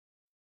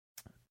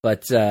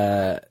 But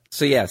so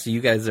you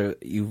guys are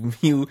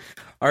you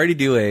already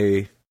do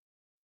a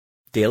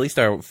daily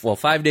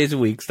 5 days a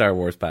week Star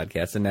Wars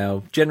podcast, and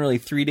now generally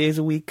 3 days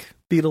a week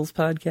Beatles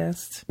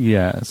podcast.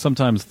 Yeah,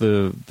 sometimes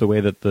the way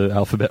that the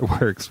alphabet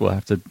works, we'll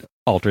have to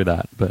alter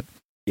that. But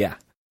Yeah.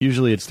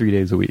 usually it's 3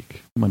 days a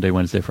week, Monday,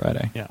 Wednesday,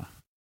 Friday. Yeah.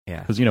 Yeah.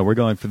 Because, we're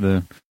going for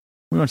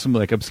we went some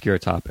like obscure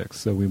topics.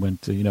 So we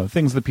went to,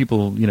 things that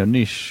people,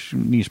 niche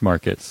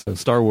markets. So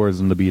Star Wars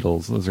and the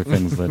Beatles, those are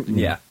things that,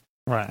 Yeah.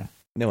 Right.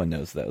 No one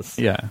knows those.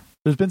 Yeah.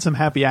 There's been some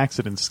happy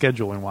accidents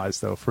scheduling wise,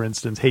 though. For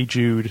instance, Hey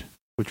Jude,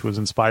 which was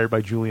inspired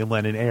by Julian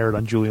Lennon, aired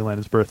on Julian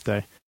Lennon's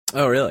birthday.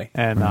 Oh, really?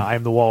 And I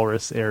Am the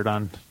Walrus aired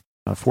on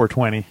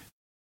 420.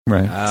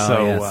 Right. Oh,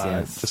 So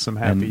yes. just some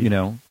and,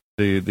 happy.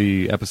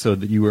 the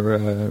episode that you were,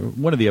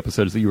 one of the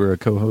episodes that you were a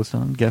co-host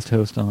on, guest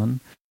host on,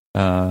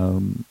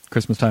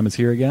 Christmas Time Is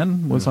Here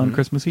Again, was on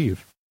Christmas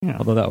Eve. Yeah.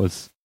 Although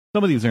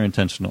some of these are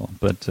intentional,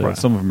 but Right.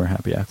 some of them are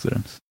happy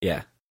accidents.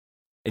 Yeah.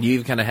 And you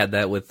even kind of had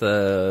that with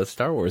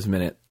Star Wars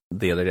Minute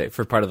the other day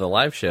for part of the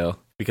live show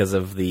because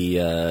of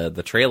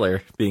the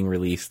trailer being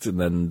released, and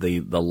then the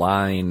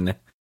line.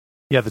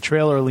 Yeah, the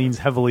trailer leans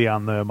heavily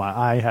on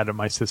I had it,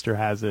 my sister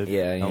has it,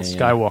 Yeah, yeah, yeah.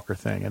 Skywalker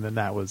thing, and then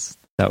that was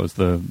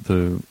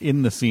the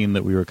in the scene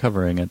that we were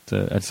covering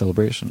at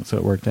Celebration, so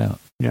it worked out.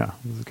 it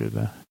was a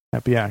good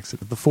happy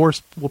accident. The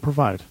Force will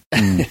provide.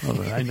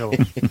 I know.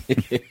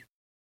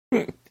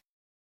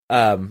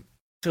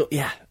 So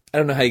yeah, I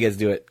don't know how you guys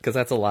do it because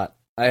that's a lot.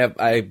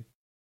 I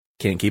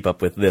can't keep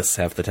up with this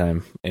half the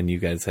time, and you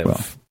guys have.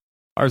 Well,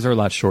 ours are a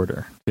lot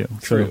shorter too.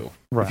 True. So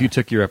Right. if you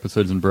took your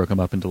episodes and broke them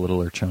up into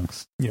littler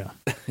chunks, Yeah.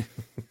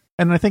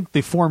 And I think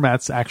the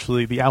formats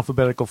actually, the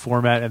alphabetical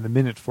format and the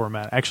minute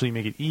format actually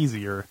make it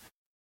easier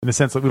in the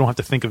sense that we don't have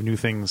to think of new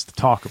things to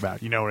talk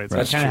about. It's Right.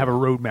 I kind of have a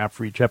roadmap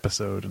for each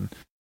episode, and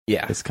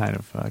Yeah. it's kind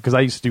of because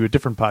I used to do a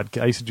different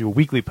podcast. I used to do a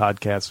weekly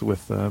podcast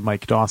with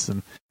Mike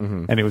Dawson,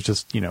 and it was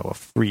just a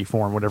free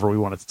form, whatever we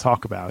wanted to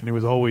talk about, and it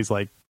was always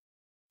like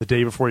the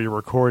day before you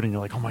record, and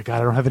you're like, oh my god,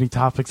 I don't have any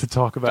topics to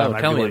talk about. Oh, and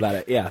I'd tell be me like, about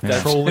it. Yeah.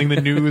 That's- trolling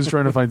the news,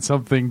 trying to find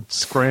something,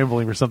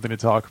 scrambling for something to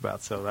talk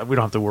about. So we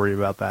don't have to worry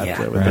about that. Yeah,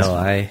 with this no,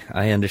 one.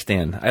 I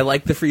understand. I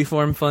like the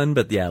freeform fun,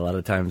 but yeah, a lot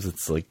of times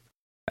it's like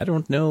I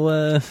don't know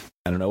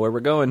where we're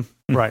going.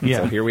 Right? Yeah.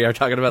 So here we are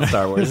talking about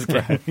Star Wars.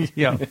 Right,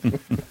 yeah.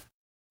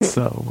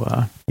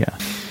 So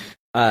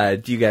yeah.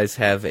 Do you guys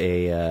have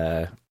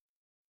a?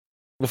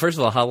 Well, first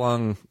of all, how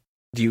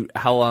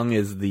long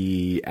is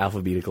the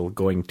alphabetical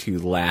going to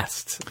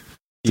last?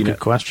 It's a good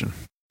question.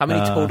 How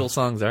many total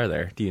songs are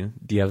there? Do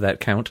you have that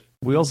count?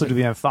 We also do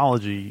the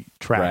anthology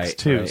tracks Right,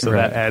 too, right, so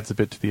right. that adds a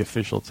bit to the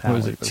official what tally.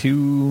 was it, but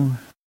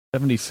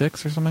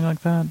 276 or something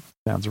like that?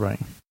 Sounds right.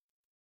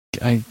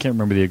 I can't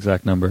remember the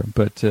exact number,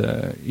 but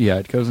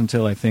it goes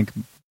until I think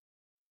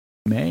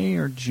May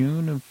or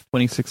June of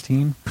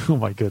 2016. Oh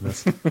my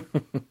goodness.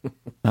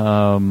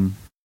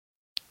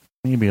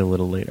 Maybe a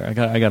little later. I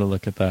got to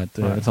look at that.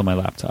 Right. It's on my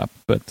laptop,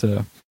 but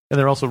And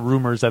there are also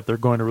rumors that they're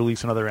going to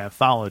release another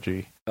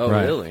anthology, Oh,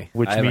 Right. really?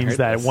 which I haven't means heard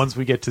that this. once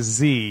we get to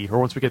Z, or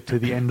once we get to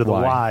the end of the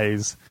Y.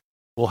 Ys,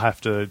 we'll have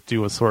to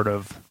do a sort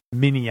of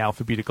mini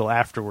alphabetical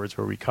afterwards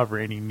where we cover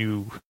any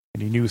new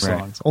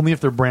songs. Only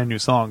if they're brand new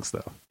songs,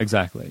 though,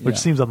 exactly, which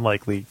seems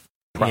unlikely.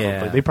 Probably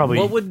Yeah. they probably.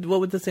 What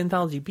would this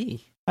anthology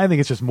be? I think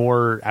it's just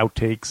more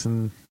outtakes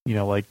and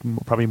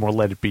probably more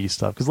Let It Be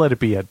stuff, because Let It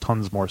Be had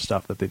tons more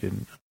stuff that they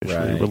didn't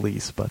officially Right.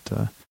 release. But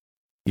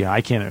yeah,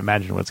 I can't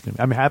imagine what it's going to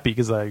be. I'm happy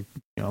because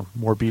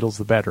more Beatles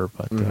the better.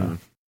 But Mhm.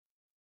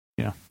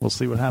 we'll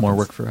see what happens. more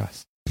work for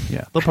us.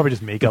 Yeah, they'll probably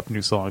just make up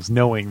new songs,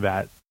 knowing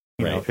that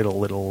Right.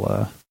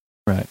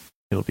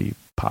 it'll be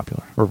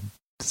popular or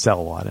sell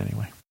a lot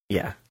anyway.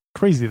 Yeah.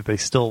 Crazy that they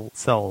still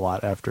sell a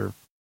lot after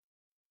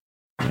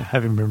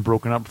having been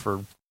broken up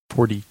for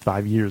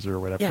 45 years or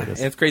whatever Yeah, it and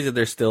is. it's crazy that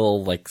they're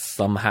still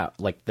somehow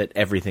that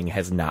everything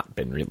has not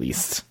been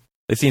released.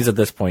 It seems at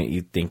this point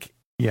you'd think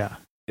Yeah,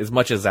 as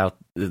much as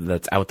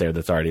that's out there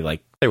that's already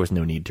there was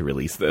no need to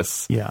release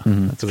this. yeah,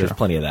 Mhm. that's So there's true.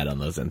 plenty of that on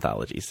those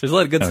anthologies. There's a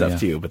lot of good Oh, stuff yeah.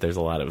 too, but there's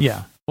a lot of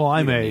Yeah. Well,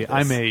 I'm We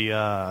don't need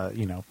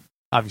a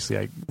obviously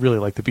I really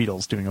like the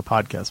Beatles doing a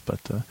podcast, but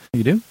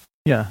You do?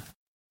 yeah.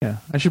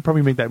 I should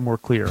probably make that more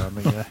clear on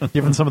the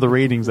given some of the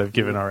ratings I've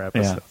given our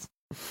episodes.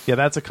 Yeah,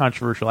 that's a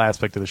controversial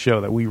aspect of the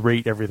show that we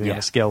rate everything on Yeah.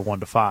 a scale of 1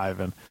 to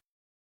 5, and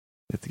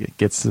it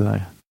gets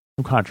some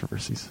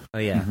controversies. Oh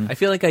yeah, Mhm. I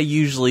feel like I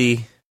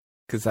usually,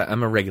 because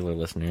I'm a regular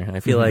listener, I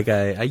feel Mhm. like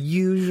I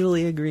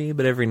usually agree,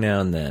 but every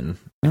now and then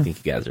I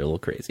think you guys are a little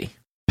crazy.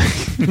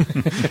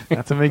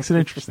 That's what makes it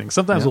interesting.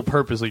 Sometimes Yeah. we'll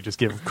purposely just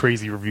give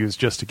crazy reviews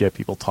just to get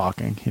people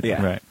talking.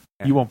 Yeah. Right.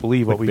 You won't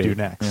believe what we do Clickbait.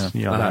 next.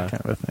 Yeah. That Uh-huh.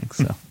 kind of a thing.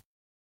 So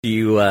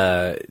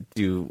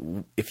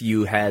if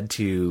you had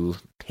to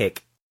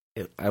pick,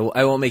 I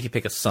won't make you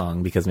pick a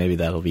song because maybe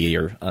that'll be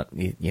your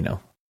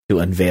to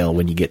unveil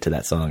when you get to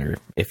that song, or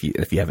if you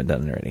haven't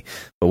done it already.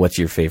 But what's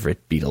your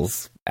favorite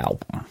Beatles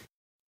album?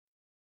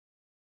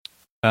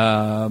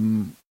 I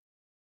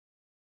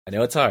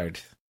know it's hard.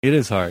 It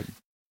is hard.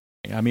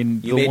 I mean,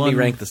 You made me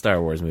rank the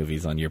Star Wars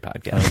movies on your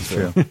podcast. That's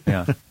true.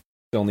 Yeah. It's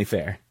only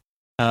fair.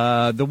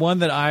 The one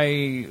that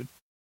I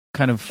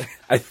kind of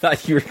I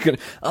thought you were gonna.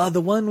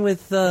 The one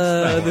with you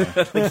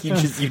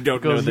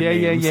don't know Goes, the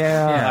names.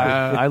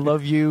 I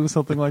love you,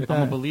 something like I'm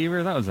a that.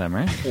 believer. That was them,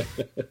 right?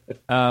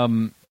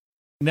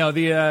 No,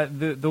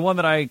 the one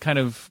that I kind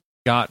of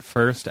got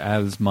first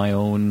as my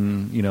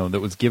own, that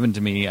was given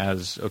to me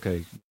as,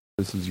 okay,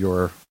 this is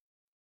your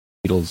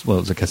Beatles. Well,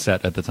 it was a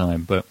cassette at the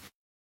time, but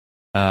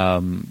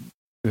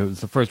it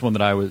was the first one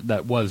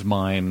that was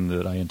mine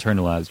that I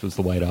internalized was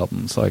the White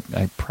Album. So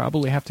I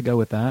probably have to go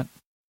with that.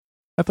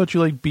 I thought you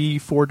liked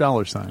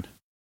 $4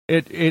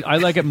 I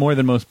like it more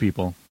than most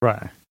people.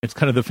 Right. It's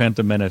kind of the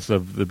Phantom Menace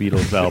of the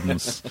Beatles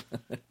albums.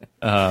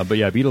 But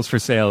yeah, Beatles for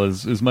Sale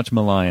is much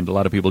maligned. A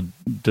lot of people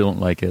don't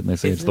like it, and they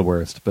say it's the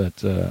worst.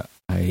 But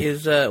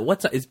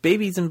is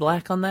Babies in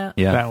Black on that?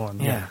 Yeah, That one.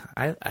 Yeah.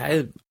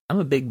 I'm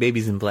a big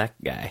Babies in Black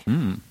guy.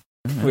 Mm.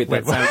 Wait,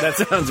 that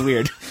sounds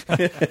weird.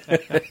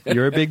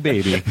 You're a big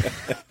baby,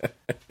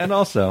 and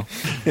also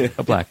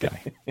a black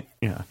guy.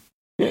 Yeah.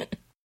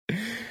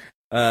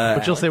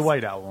 But But you'll say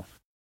White Album.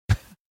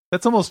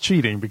 That's almost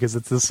cheating because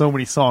there's so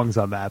many songs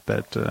on that.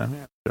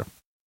 Sure.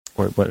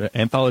 Or what?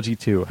 Anthology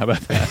 2. How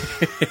about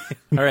that?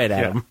 All right,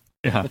 Adam.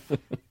 Yeah.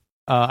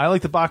 I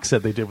like the box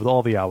set they did with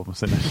all the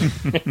albums in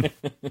it.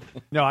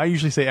 No, I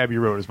usually say Abbey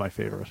Road is my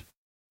favorite.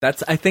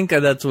 I think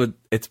that's what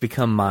it's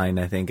become mine.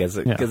 I think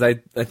because I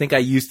think I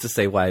used to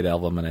say White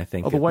Album, and I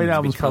think The White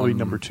Album's probably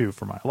number 2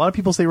 for mine. A lot of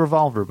people say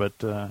Revolver,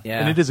 but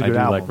and it is a good I do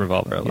album. like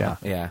Revolver a lot.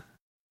 Yeah.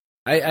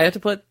 I have to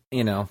put,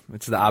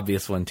 it's the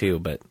obvious one too,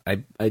 but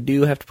I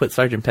do have to put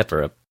Sgt.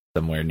 Pepper up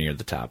somewhere near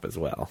the top as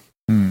well.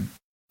 Mm.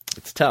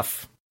 It's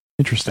tough.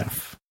 Interesting.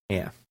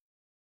 Yeah.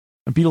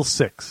 And Beatles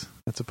 6.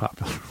 That's a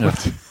popular one.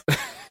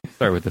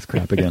 Start with this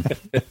crap again.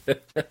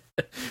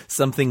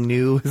 Something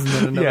new, isn't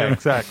it? Another? Yeah,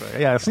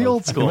 exactly. Yeah, it's the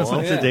old school.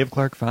 Listen to Dave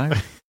Clark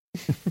 5.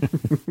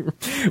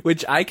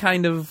 Which I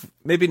kind of,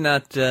 maybe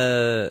not,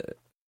 I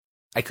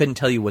couldn't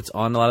tell you what's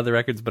on a lot of the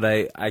records, but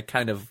I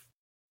kind of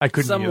I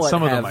couldn't. somewhat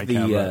Some of have them I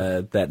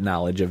can. that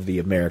knowge of the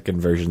American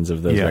versions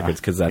of those Yeah, records,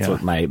 because that's yeah.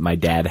 what my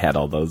dad had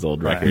all those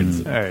old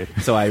records. Hey,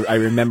 So I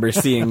remember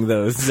seeing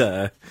those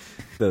your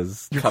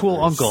cool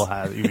covers. uncle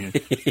had. You mean?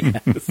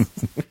 Yes.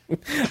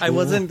 I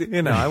wasn't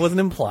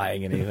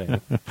implying anything.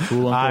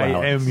 Cool Uncle I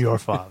Alex. am your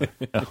father.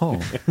 Oh.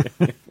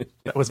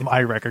 That was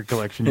my record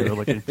collection you were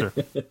looking through,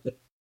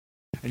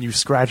 and you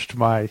scratched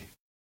my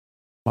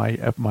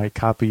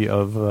copy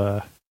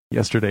of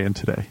Yesterday and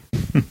Today.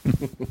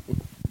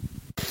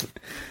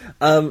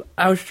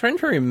 I was trying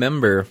to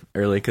remember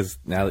early, because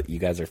now that you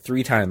guys are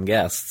 3-time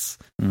guests,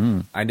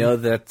 I know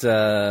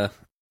that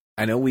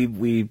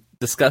we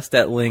discussed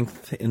at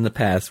length in the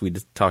past. We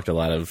just talked a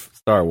lot of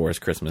Star Wars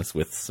Christmas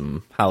with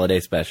some holiday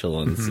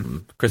special and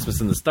some Christmas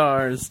in the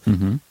Stars.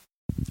 Mm-hmm.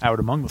 Out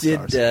among the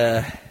stars.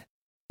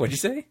 What'd you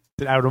say?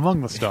 Out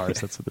among the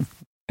stars. That's the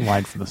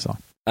line from the song.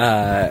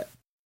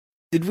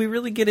 Did we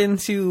really get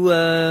into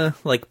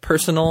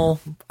personal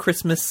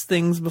Christmas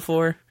things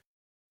before?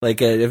 Like,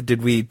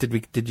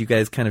 did you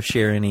guys kind of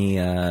share any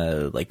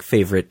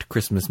favorite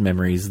Christmas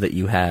memories that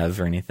you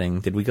have or anything?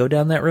 Did we go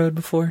down that road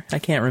before? I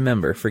can't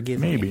remember. Forgive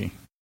me. Maybe.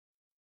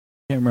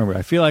 Can't remember.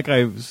 I feel like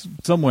I've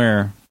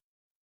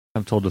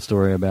told a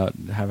story about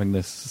having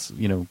this,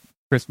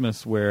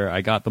 Christmas where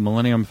I got the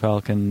Millennium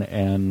Falcon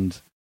and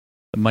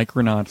the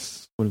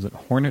Micronauts, what is it,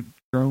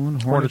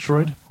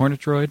 Hornetroid?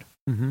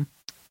 Mm-hmm.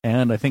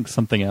 And I think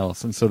something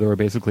else. And so there were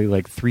basically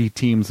like 3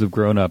 teams of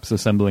grown-ups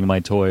assembling my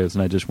toys,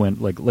 and I just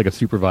went like a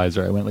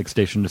supervisor. I went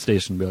station to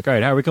station, be like, all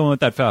right, how are we going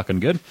with that Falcon?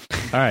 Good?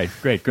 All right,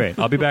 great.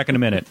 I'll be back in a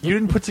minute. You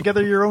didn't put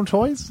together your own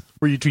toys?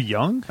 Were you too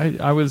young?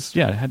 I was,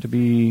 it had to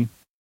be,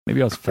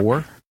 maybe I was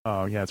 4.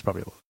 Oh, yeah, it's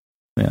probably a little.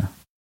 Yeah.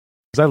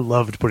 Because I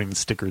loved putting the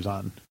stickers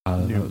on. I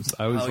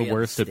was the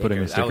worst at putting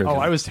the stickers Oh, on.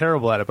 I was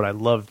terrible at it, but I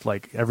loved,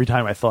 every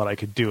time I thought I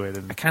could do it. I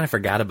And kind of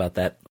forgot about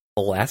that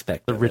whole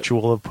aspect. the of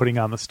ritual of putting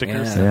on the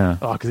stickers. Yeah.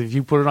 Oh, because if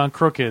you put it on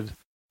crooked,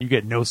 you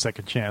get no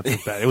second chance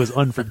with that. It was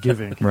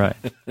unforgiving. Right.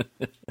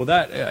 Well,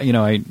 that,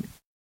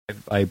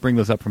 I bring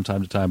this up from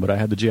time to time, but I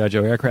had the G.I.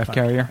 Joe aircraft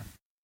carrier.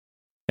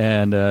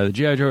 And the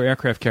G.I. Joe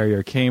aircraft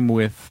carrier came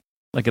with,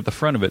 at the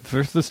front of it,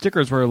 first the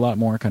stickers were a lot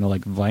more kind of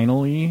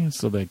vinyl-y,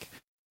 so they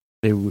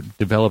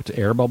developed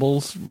air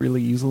bubbles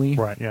really easily.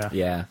 Right, yeah.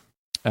 Yeah.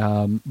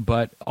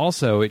 But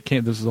also,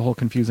 this is a whole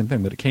confusing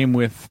thing, but it came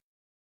with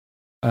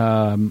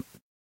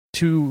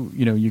 2,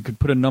 you could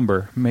put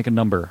make a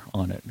number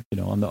on it.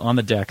 On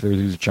the deck, there's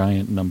these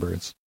giant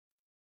numbers.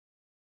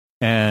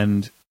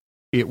 And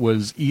it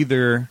was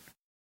either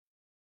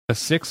a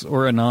 6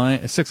 or a 9,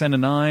 a 6 and a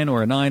 9,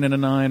 or a 9 and a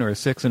 9, or a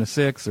 6 and a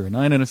 6, or a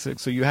 9 and a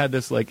 6. So you had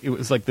this, it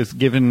was this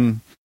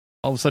given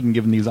all of a sudden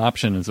given these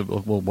options of,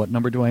 well, what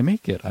number do I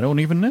make it? I don't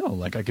even know.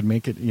 Like I could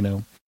make it,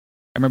 I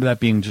remember that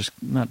being just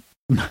not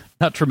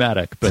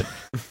traumatic, but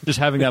just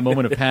having that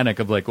moment of panic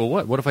of like, well,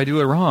 what if I do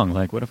it wrong?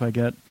 Like, what if I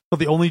get... So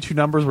the only two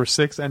numbers were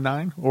 6 and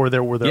 9? Or were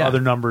there Yeah.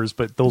 other numbers,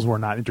 but those were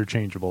not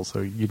interchangeable, so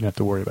you didn't have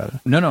to worry about it?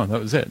 No, that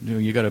was it.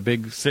 You got a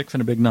big 6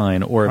 and a big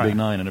 9, or a Right. big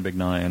 9 and a big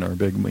 9, or a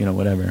big,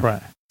 whatever.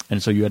 Right.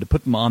 And so you had to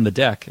put them on the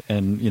deck,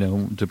 and,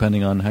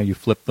 depending on how you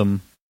flip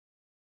them,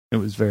 it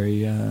was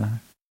very...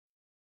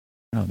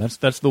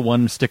 that's the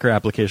one sticker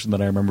application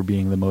that I remember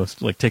being the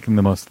most, like, taking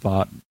the most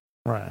thought.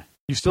 Right.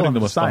 You still Putting haven't the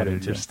most thought decided.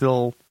 into You're it.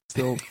 still...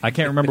 I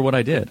can't remember what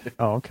I did.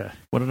 Oh, okay.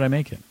 What did I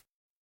make it?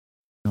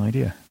 No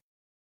idea.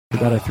 Too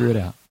bad I threw it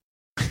out.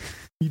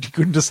 You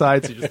couldn't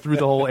decide, so you just threw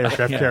the whole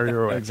aircraft Yeah,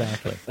 carrier away.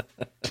 Exactly.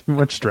 Too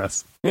much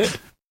stress.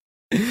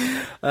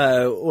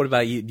 What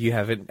about you? Do you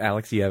have it,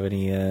 Alex? Do you have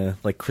any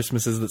like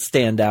Christmases that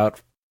stand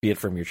out, be it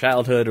from your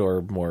childhood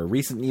or more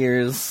recent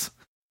years?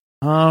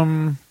 It's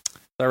all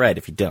right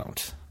if you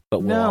don't. But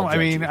we'll all No, I judge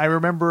mean, you. I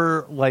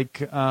remember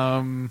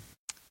I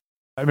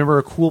remember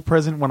a cool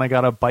present when I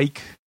got a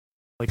bike,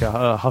 like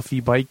a Huffy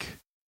bike,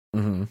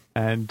 Mhm.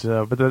 and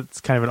but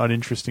that's kind of an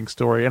uninteresting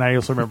story. And I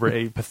also remember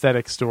a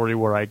pathetic story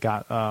where I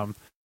got for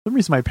some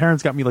reason my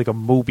parents got me like a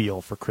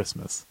mobile for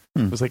Christmas.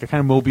 Hmm. It was like a kind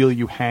of mobile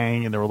you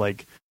hang, and there were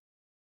like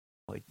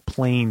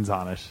planes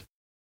on it.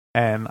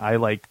 And I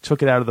like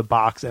took it out of the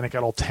box, and it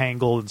got all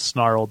tangled and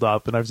snarled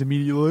up, and I was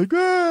immediately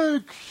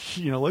like,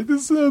 like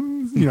this,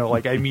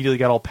 like I immediately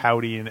got all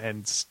pouty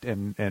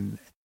and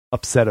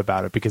upset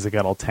about it because it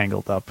got all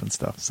tangled up and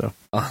stuff. So,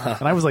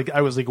 and I was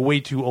like way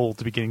too old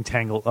to be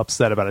getting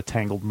upset about a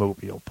tangled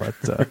mobile, but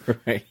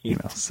Right.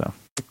 so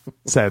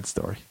sad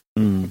story.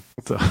 Mm.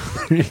 So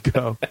there you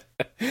go.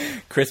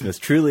 Christmas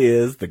truly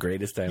is the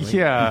greatest time. of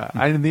year. Yeah,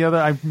 and the other,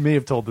 I may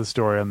have told this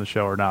story on the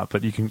show or not,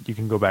 but you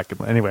can go back and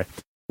anyway.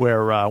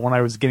 Where when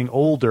I was getting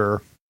older,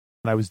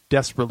 and I was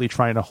desperately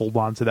trying to hold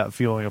on to that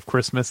feeling of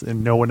Christmas,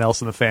 and no one else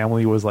in the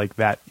family was like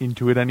that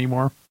into it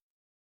anymore.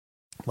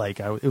 Like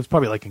it was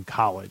probably like in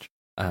college,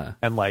 Uh-huh.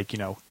 and like it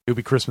would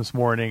be Christmas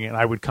morning, and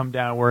I would come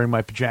down wearing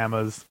my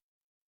pajamas.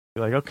 Be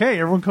like, okay,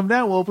 everyone come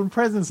down, we'll open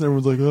presents. And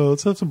everyone's like, oh,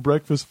 let's have some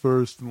breakfast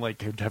first. And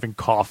like having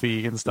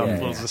coffee and stuff. Yeah,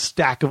 There's yeah. a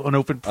stack of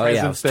unopened Oh, yeah, it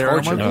presents was there.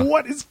 I'm torture. like,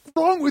 what is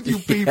wrong with you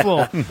people?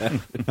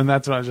 And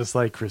that's when I was just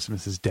like,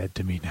 Christmas is dead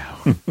to me now.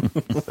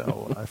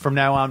 So from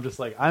now on, I'm just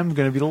like, I'm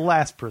going to be the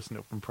last person to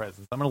open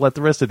presents. I'm going to let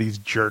the rest of these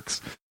jerks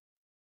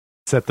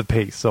set the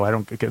pace so I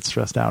don't get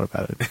stressed out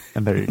about it.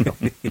 And there you go.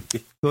 So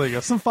there you go.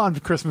 Some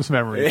fond Christmas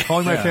memories.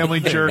 Calling my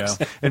family jerks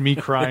and me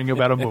crying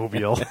about a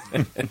mobile.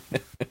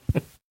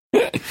 All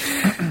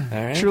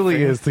right, Truly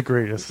fair- is the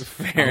greatest.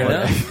 fair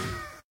enough.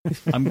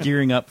 I'm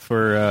gearing up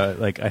for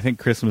I think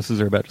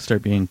Christmases are about to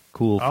start being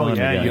cool, Oh, fun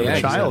yeah, again. you have a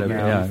I just child had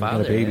now. Yeah, I got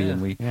Father, a baby, yeah.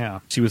 and Yeah.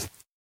 she was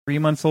 3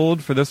 months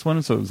old for this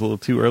one, so it was a little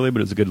too early, but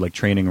it was a good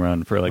training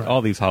run for Right.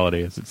 all these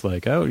holidays. It's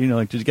like, oh,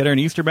 did you get her an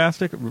Easter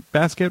basket? We're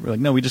like,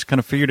 no, we just kind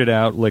of figured it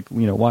out,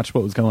 watched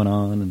what was going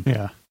on, and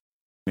Yeah.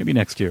 maybe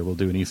next year we'll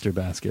do an Easter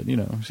basket.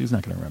 She's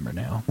not going to remember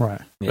now. Right.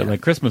 Yeah.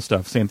 But Christmas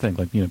stuff, same thing.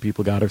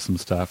 People got her some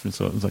stuff, and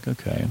so it was like,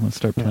 okay, let's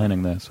start Yeah.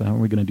 planning this. So how are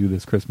we going to do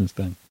this Christmas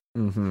thing?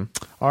 Mm-hmm.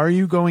 Are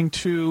you going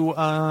to,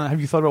 have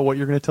you thought about what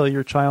you're going to tell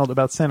your child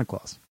about Santa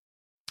Claus?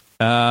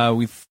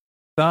 We've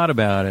thought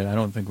about it. I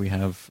don't think we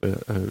have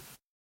a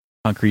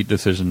concrete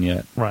decision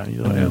yet. Right. I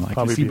don't know. I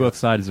can see both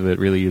sides of it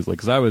really easily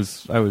because I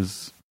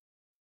was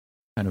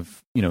kind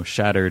of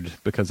shattered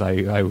because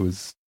I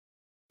was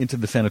into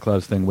the Santa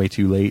Claus thing way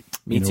too late.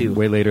 Me too.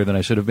 Way later than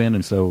I should have been,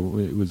 and so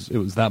it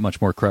was that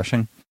much more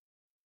crushing.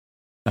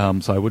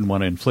 So I wouldn't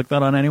want to inflict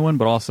that on anyone,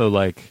 but also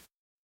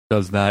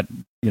does that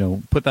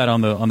put that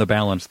on the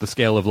balance, the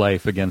scale of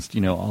life against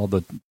all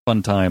the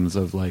fun times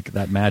of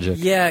that magic.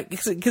 Yeah,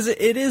 because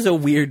it is a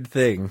weird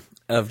thing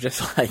of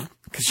just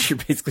because you're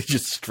basically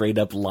just straight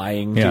up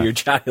lying Yeah. to your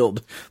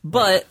child,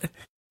 but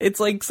it's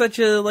such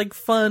a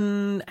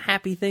fun,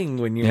 happy thing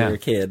when you're Yeah. a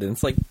kid, and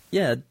it's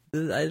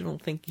I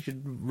don't think you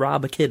should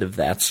rob a kid of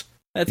that.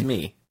 That's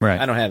me. Right.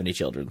 I don't have any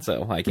children,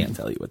 so I can't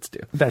tell you what to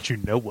do. That you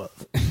know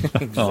of.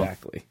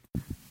 Exactly.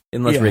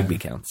 Unless Yeah. Rigby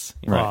counts.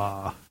 You know.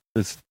 Right.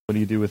 What do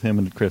you do with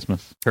him at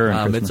Christmas? Her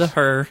and It's Christmas. a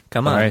her.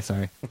 Come on.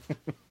 Sorry.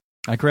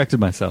 I corrected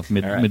myself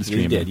All right.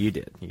 midstream. You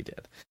did.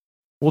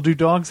 Well, do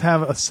dogs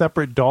have a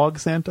separate dog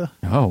Santa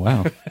Oh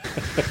wow.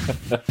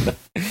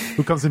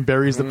 who comes and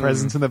buries the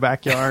presents in the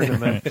backyard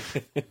and then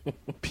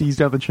pees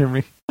down the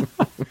chimney?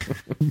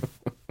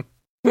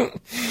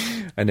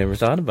 I never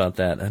thought about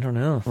that. I don't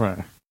know.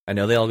 Right. I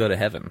know they all go to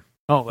heaven.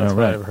 Oh, that's Oh,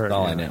 what right. I've heard. That's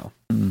all yeah. I know.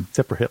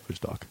 Except for Hitler's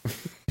dog.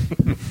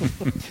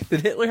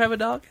 Did Hitler have a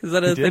dog? Is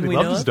that a He did. thing He we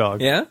loved know his of?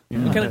 dog. Yeah?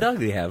 Yeah. What kind of dog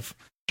do you have?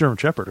 German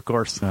Shepherd, of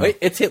course. Wait,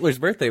 it's Hitler's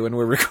birthday when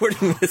we're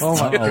recording this. Oh,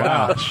 my too.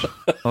 gosh.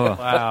 Oh,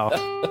 Wow.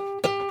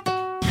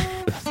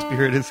 the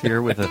spirit is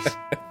here with us.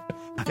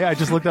 Yeah, I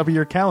just looked up at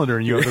your calendar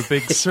and you have a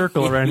big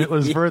circle around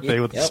Hitler's birthday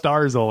with Yep.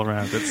 stars all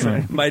around it.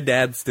 So. My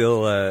dad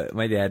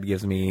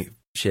gives me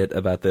shit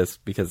about this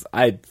because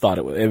I thought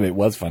it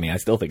was funny. I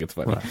still think it's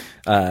funny.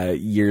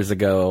 Years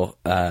ago,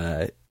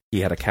 he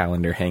had a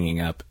calendar hanging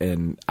up,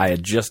 and I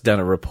had just done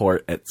a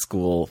report at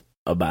school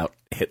about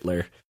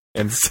Hitler.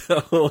 And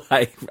so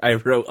I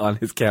wrote on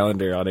his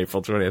calendar on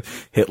April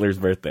 20th, Hitler's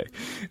birthday.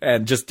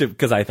 And just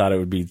because I thought it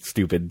would be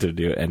stupid to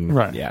do it. And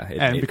Right.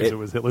 yeah. Because it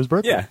was Hitler's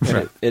birthday. Yeah.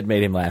 and it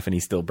made him laugh, and he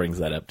still brings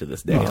that up to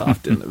this day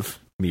often of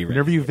me.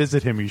 Whenever you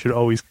visit him, you should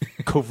always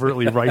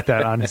covertly write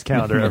that on his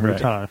calendar every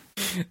time.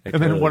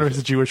 And then one of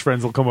his Jewish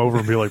friends will come over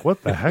and be like,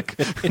 what the heck?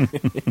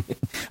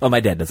 Oh, my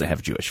dad doesn't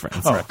have Jewish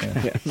friends. Oh,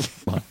 okay.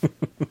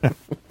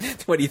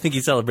 Why do you think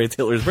he celebrates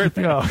Hitler's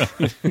birthday? No.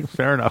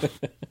 Fair enough.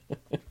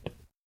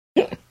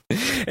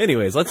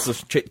 Anyways, let's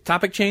just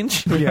topic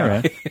change.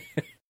 Yeah.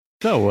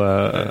 So,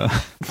 I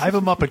have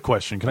a Muppet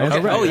question. Can I ask?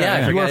 Okay. Oh, yeah,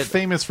 I You are forgot.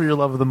 famous for your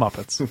love of the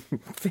Muppets.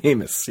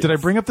 Famous. Did I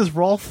bring up this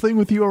Rolf thing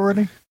with you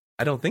already?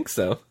 I don't think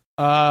so.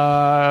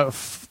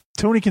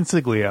 Tony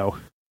Consiglio,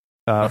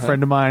 a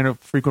friend of mine, a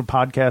frequent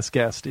podcast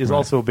guest, is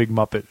also a big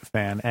Muppet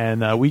fan.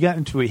 And we got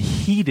into a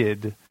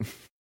heated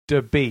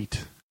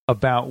debate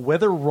about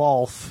whether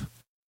Rolf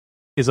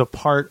is a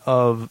part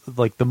of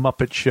like the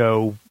Muppet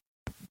Show.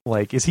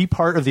 Like, is he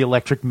part of the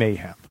Electric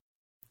Mayhem?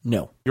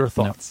 No. Your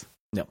thoughts?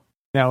 No.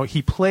 Now,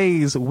 he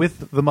plays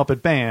with the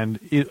Muppet Band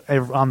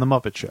on the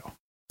Muppet Show.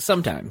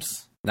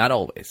 Sometimes. Not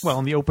always. Well,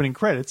 in the opening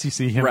credits, you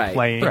see him right.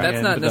 playing. But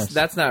and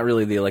that's not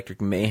really the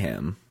Electric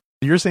Mayhem.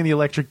 You're saying the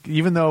Electric,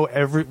 even though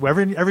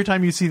every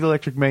time you see the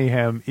Electric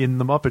Mayhem in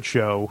the Muppet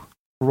Show,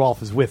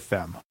 Rolf is with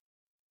them.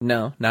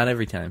 No, not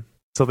every time.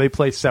 So they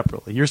play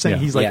separately. You're saying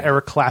he's like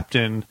Eric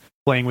Clapton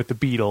playing with the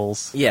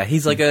Beatles. Yeah,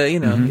 he's like a,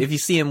 if you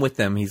see him with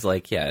them, he's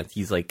like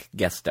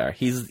guest star.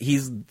 He's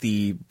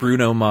the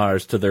Bruno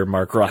Mars to their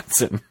Mark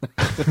Ronson.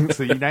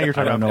 So now you're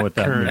talking about what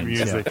that current means,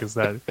 music. Is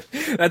that?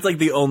 That's like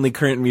the only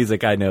current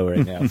music I know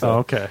right now. So Oh,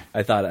 okay.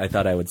 I thought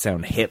I would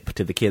sound hip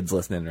to the kids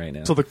listening right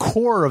now. So the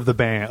core of the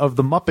band, of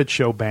the Muppet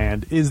Show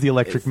band, is the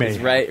Electric It's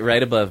Mayhem.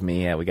 right above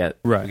me. Yeah, we got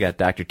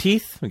Dr.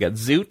 Teeth, we got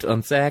Zoot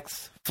on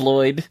sax,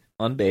 Floyd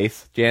on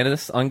bass,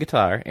 Janice on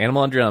guitar,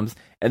 Animal on drums,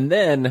 and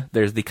then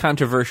there's the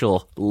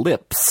controversial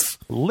Lips.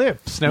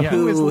 Lips. Now,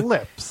 who is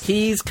Lips?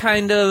 He's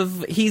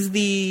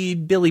the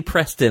Billy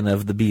Preston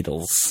of the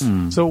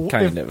Beatles. So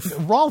kind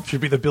of. Rolf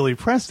should be the Billy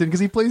Preston because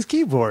he plays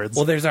keyboards.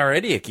 Well, there's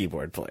already a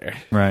keyboard player.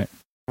 right.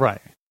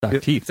 right. Doc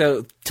Teeth.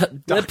 So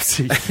Lips,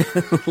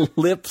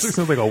 Lips,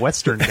 Sounds like a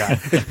Western guy.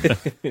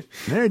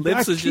 There, Lips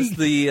Doc was just Teeth.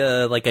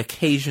 the like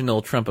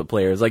occasional trumpet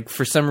players. Like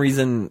for some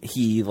reason,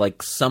 he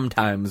like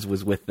sometimes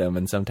was with them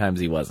and sometimes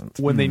he wasn't.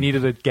 when they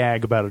needed a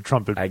gag about a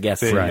trumpet. I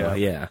guess thing, right.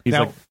 Yeah. He's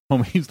Now-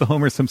 he's the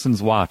Homer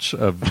Simpson's watch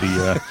of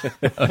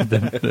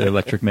the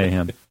Electric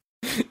Mayhem.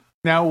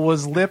 Now,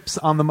 was Lips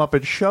on the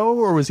Muppet Show,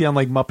 or was he on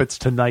like Muppets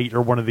Tonight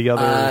or one of the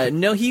other?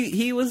 No,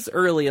 he was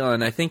early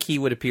on. I think he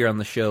would appear on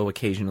the show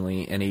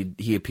occasionally, and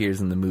he appears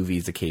in the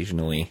movies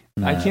occasionally.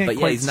 I can't But yeah,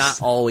 quite he's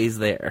not always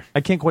there. I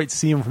can't quite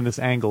see him from this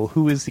angle.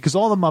 Who is, because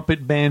all the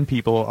Muppet Band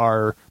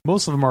people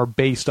most of them are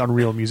based on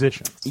real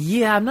musicians.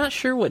 Yeah, I'm not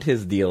sure what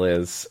his deal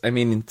is. I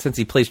mean, since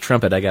he plays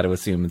trumpet, I got to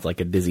assume it's like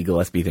a Dizzy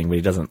Gillespie thing, but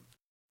he doesn't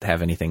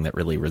have anything that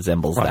really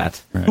resembles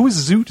that. Right. Who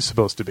is Zoot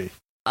supposed to be?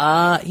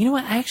 You know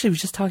what? I actually was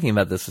just talking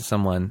about this with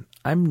someone.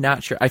 I'm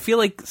not sure. I feel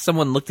like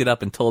someone looked it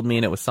up and told me,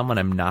 and it was someone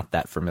I'm not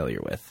that familiar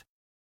with.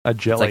 A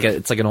jelly.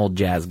 It's like an old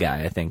jazz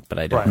guy, I think, but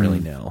I don't Right.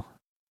 really know.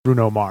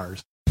 Bruno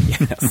Mars.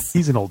 Yes,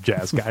 He's an old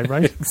jazz guy,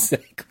 right?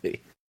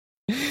 exactly.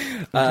 He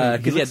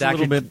Because looks a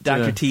little bit,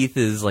 Dr. Teeth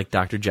is like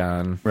Dr.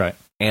 John. Right.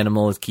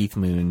 Animal is Keith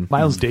Moon.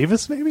 Miles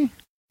Davis, maybe?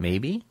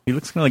 Maybe. He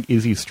looks kind of like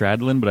Izzy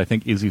Stradlin, but I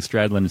think Izzy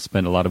Stradlin has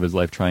spent a lot of his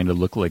life trying to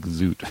look like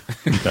Zoot.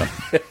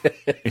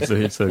 So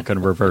it's a kind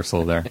of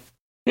reversal there.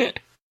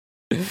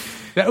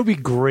 That would be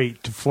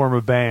great to form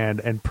a band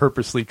and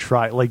purposely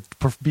try, like,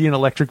 be an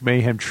Electric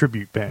Mayhem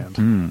tribute band.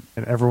 And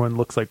everyone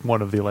looks like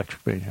one of the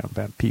Electric Mayhem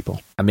band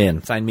people. I'm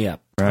in. Sign me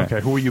up. Right.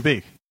 Okay, who will you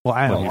be? Well,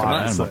 Animal. Come on.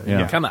 obviously,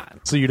 Yeah. Come on.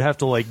 So you'd have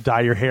to, like,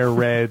 dye your hair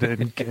red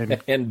and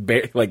And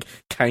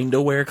kind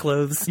of wear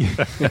clothes.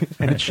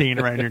 and a chain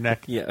around your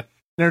neck. Yeah.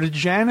 Now, did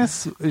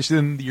Janice,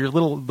 your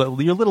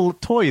little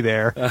toy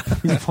there,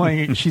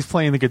 she's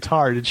playing the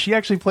guitar. Did she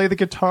actually play the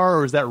guitar,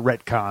 or is that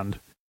retconned?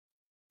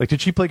 Like, did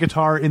she play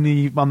guitar on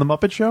the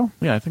Muppet Show?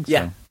 Yeah, I think so.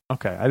 Yeah.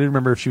 Okay, I didn't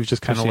remember if she was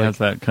just kind She of like has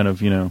that kind of,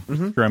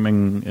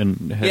 strumming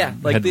and head, Yeah,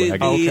 like head the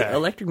wagging. Okay.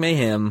 Electric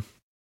Mayhem,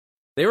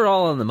 they were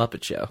all on the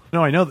Muppet Show.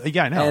 No, I know.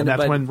 Yeah, I know. And that's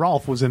but- when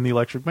Rolf was in the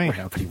Electric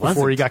Mayhem but he before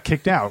wasn't. he got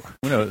kicked out.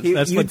 No, He-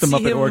 that's you'd like the see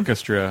Muppet him-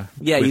 Orchestra.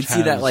 Yeah, which you'd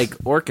see that has- like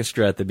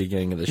orchestra at the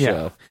beginning of the Yeah.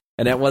 show.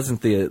 And that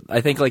wasn't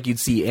I think like you'd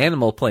see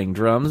Animal playing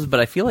drums, but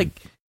I feel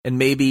like, and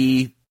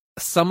maybe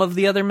some of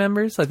the other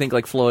members, I think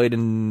like Floyd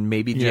and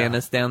maybe Yeah.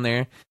 Janice down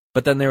there.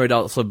 But then there would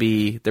also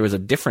there was a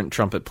different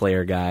trumpet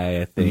player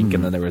guy, I think,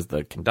 and then there was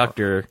the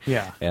conductor.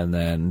 Yeah. And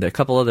then a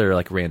couple other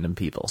like random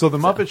people. So the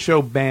Muppet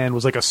Show band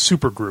was like a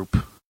super group.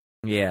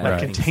 Yeah. Like I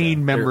think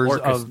contained members Their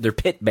of- their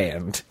pit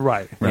band.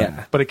 Right.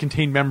 Yeah. But it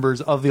contained members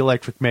of the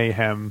Electric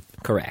Mayhem,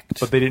 Correct.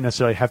 but they didn't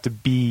necessarily have to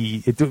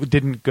be, it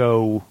didn't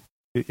go,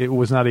 it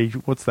was not a,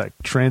 what's that,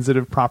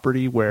 transitive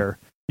property where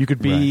You could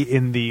be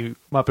in the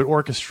Muppet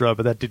Orchestra,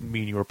 but that didn't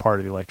mean you were part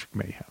of the Electric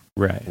Mayhem.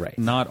 Right.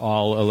 Not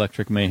all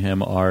Electric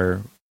Mayhem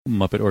are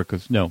Muppet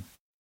Orchestra. No.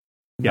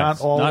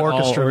 Not all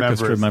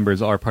orchestra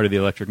members are part of the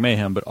Electric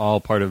Mayhem, but all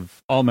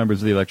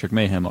members of the Electric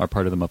Mayhem are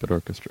part of the Muppet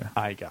Orchestra.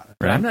 I got it.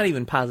 But I'm not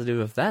even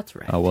positive if that's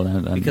right. Oh, well,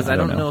 then, because I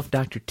don't know if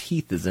Dr.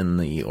 Teeth is in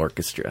the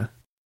orchestra.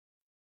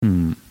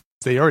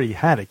 They already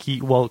had a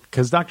key. Well,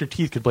 because Dr.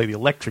 Teeth could play the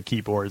electric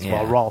keyboards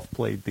while Rolf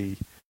played the.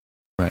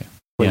 Right.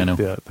 Played no.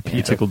 the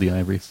He tickled the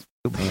ivories.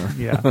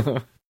 Yeah.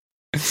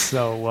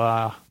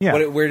 So,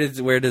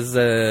 Where does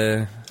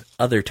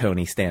other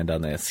Tony stand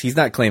on this? He's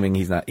not claiming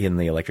he's not in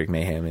the Electric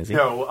Mayhem, is he?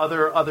 No,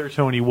 other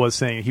Tony was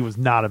saying he was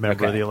not a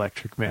member of the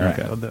Electric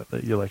Mayhem.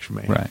 The Electric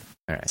Mayhem. Right.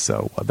 All right.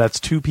 So that's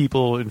two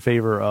people in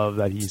favor of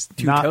that he's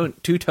two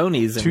not... two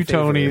Tonys in Two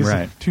favor. Tonys.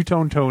 Right.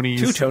 Two-tone Tonys.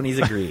 Two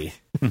Tonys agree.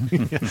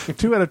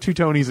 2 out of 2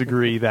 Tonys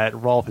agree that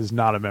Rolf is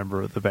not a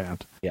member of the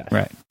band. Yeah.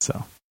 Right.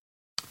 So,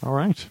 all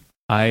right.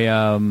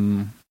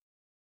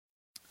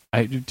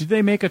 Did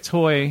they make a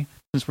toy,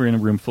 since we're in a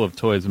room full of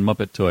toys and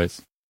Muppet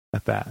toys?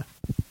 At that.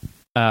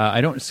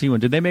 I don't see one.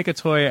 Did they make a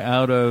toy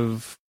out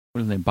of, what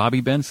is his name,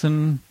 Bobby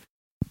Benson?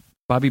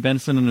 Bobby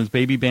Benson and his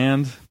baby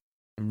band?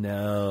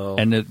 No.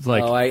 And it's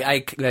like... Oh,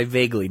 I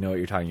vaguely know what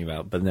you're talking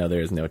about, but no,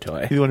 there is no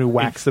toy. He's the one who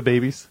whacks the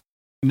babies?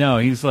 No,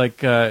 he's like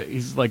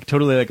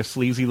totally like a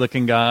sleazy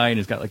looking guy, and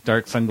he's got like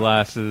dark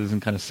sunglasses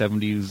and kind of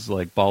 70s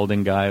like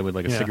balding guy with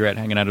like a cigarette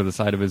hanging out of the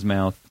side of his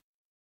mouth.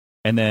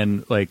 And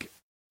then like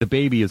the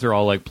babies are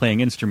all like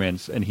playing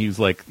instruments, and he's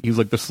like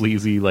the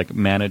sleazy like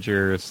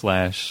manager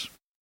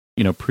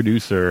 /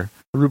 producer.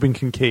 Reuben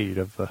Kincaid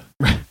of the...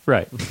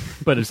 Right.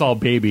 But it's all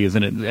babies,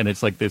 and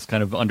it's like this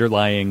kind of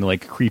underlying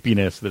like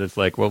creepiness that it's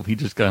like, well, he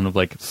just kind of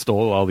like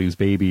stole all these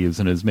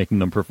babies and is making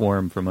them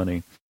perform for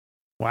money.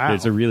 Wow.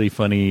 It's a really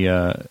funny,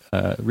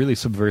 really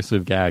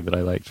subversive gag that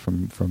I liked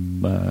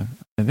from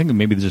I think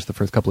maybe just the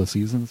first couple of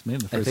seasons, maybe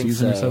the first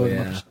season or so.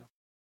 Yeah.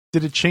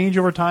 Did it change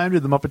over time?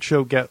 Did the Muppet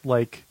Show get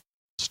like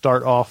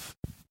start off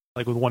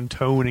like with one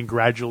tone and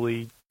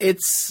gradually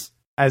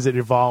as it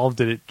evolved,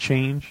 did it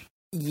change?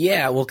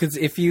 Yeah, well, because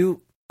if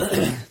you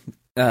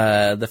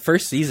the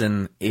first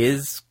season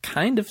is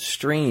kind of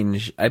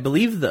strange. I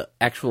believe the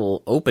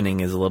actual opening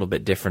is a little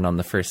bit different on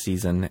the first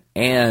season,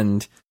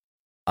 and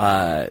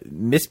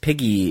Miss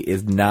Piggy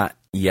is not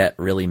yet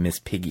really Miss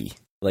Piggy.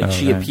 Like,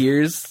 she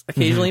appears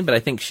occasionally, but I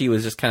think she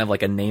was just kind of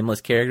like a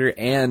nameless character,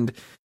 and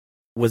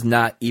was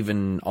not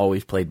even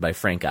always played by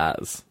Frank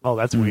Oz. Oh,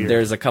 that's weird.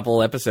 There's a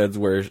couple episodes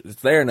where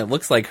it's there and it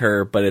looks like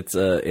her, but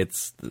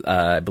it's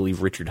I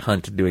believe Richard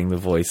Hunt doing the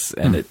voice,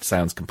 and it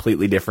sounds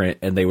completely different,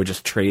 and they would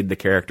just trade the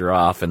character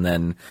off, and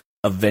then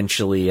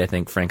eventually I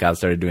think Frank Oz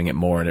started doing it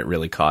more, and it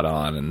really caught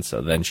on, and so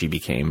then she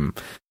became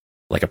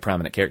like a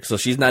prominent character. So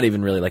she's not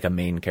even really like a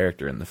main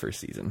character in the first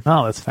season.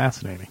 Oh, that's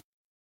fascinating.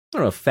 I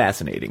don't know if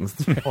fascinating.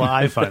 Well,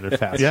 I find it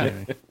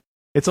fascinating. Yeah.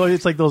 It's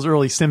like those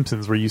early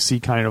Simpsons where you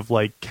see kind of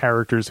like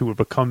characters who would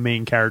become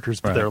main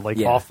characters, but they're like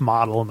off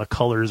model and the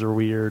colors are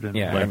weird. And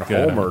like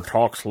Homer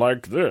talks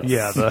like this.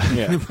 Yeah,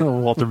 the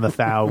Walter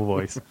Matthau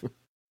voice.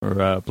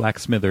 Or Black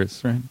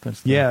Smithers, right?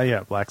 That's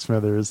Black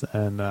Smithers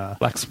and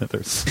Black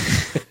Smithers.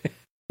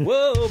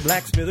 Whoa,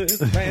 Black Smithers,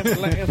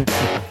 blam.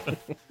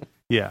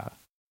 Yeah,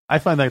 I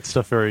find that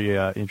stuff very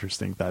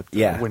interesting. That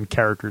when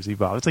characters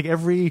evolve, it's like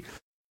every.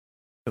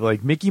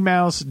 Like Mickey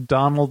Mouse,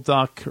 Donald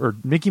Duck, or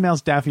Mickey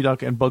Mouse, Daffy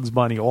Duck, and Bugs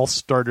Bunny all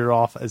started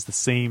off as the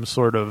same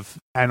sort of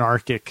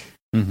anarchic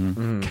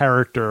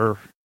character,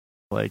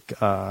 like,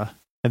 and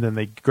then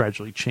they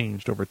gradually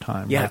changed over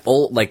time. Yeah,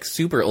 like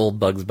super old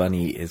Bugs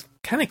Bunny is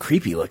kind of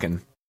creepy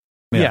looking.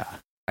 Yeah.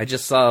 I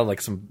just saw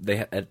like they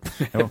had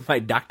at my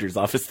doctor's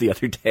office the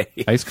other day.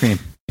 Ice cream.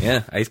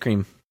 Yeah, ice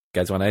cream.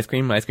 Guys want ice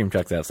cream? Ice cream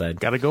truck's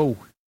outside. Gotta go.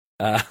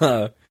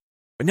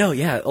 But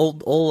no,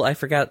 old. I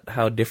forgot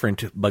how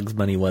different Bugs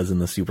Bunny was in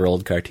the super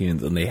old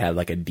cartoons, and they had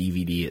like a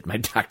DVD at my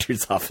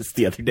doctor's office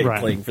the other day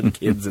playing for the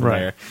kids in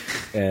there,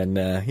 and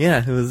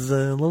it was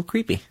a little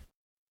creepy.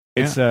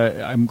 It's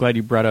I'm glad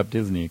you brought up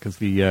Disney because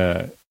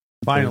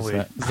finally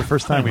this is the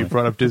first time we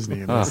brought up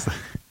Disney in this.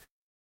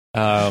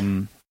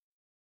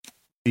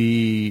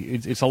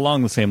 It's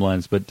along the same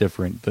lines but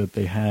different, that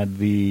they had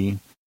the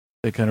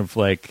kind of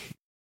like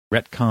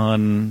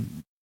retcon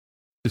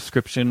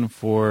description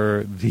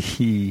for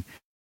the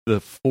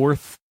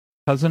fourth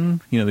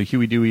cousin, the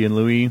Huey, Dewey, and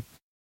Louie,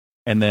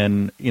 and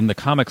then in the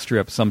comic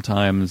strip,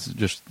 sometimes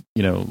just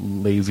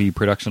lazy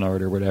production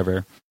art or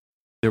whatever,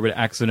 they would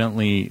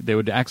accidentally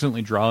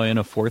draw in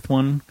a fourth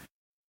one.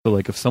 So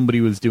like if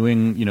somebody was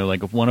doing,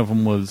 like if one of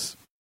them was,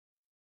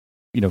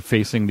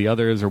 facing the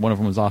others, or one of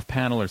them was off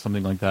panel or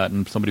something like that,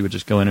 and somebody would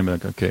just go in and be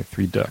like, okay,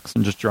 3 ducks,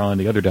 and just draw in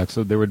the other ducks.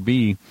 So there would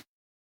be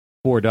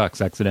 4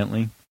 ducks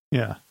accidentally.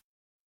 Yeah.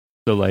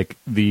 So, like,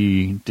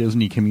 the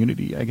Disney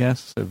community, I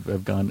guess,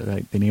 have gone,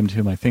 they named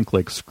him, I think,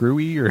 like,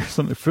 Screwy or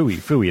something.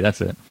 Fooey, that's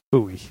it.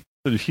 Fooey.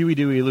 So there's Huey,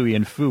 Dewey, Louie,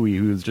 and Fooey,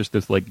 who is just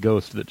this, like,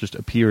 ghost that just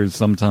appears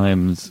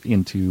sometimes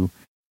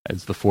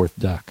as the fourth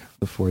duck.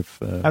 The fourth...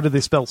 how did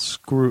they spell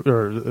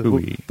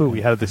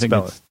Fooey? How did they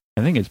spell it? I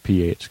I think it's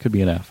PH. Could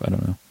be an F. I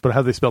don't know. But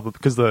how they spell it,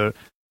 because the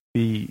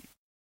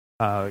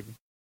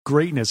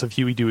greatness of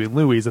Huey, Dewey, and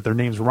Louie is that their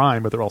names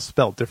rhyme, but they're all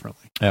spelled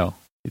differently. Oh,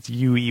 It's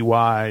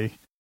UEY,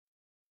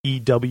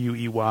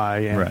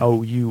 EWEY, and Right.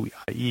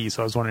 OUIE.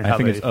 So I was wondering how I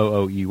think they it's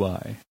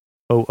OOEY.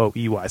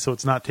 OOEY. So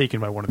it's not taken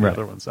by one of the Right.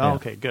 other ones. Oh, Yeah.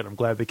 okay, good. I'm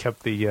glad they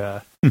kept the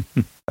glad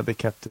they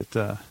kept it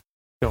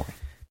going.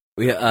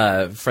 We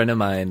a friend of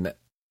mine,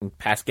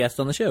 past guest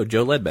on the show,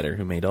 Joe Ledbetter,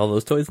 who made all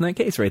those toys in that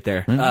case right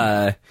there.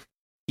 Mm.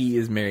 He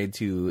is married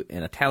to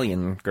an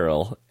Italian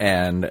girl,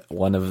 and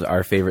one of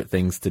our favorite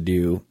things to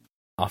do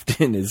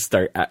often is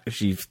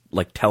she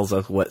like tells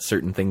us what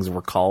certain things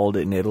were called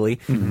in Italy.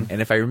 Mm-hmm.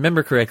 And if I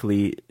remember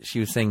correctly, she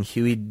was saying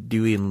Huey,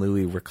 Dewey, and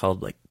Louie were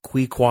called like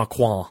qui qua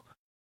qua.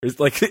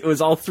 It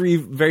was all three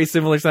very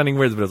similar sounding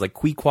words, but it was like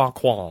qui qua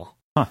qua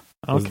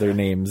was their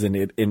names in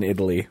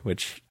Italy,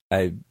 which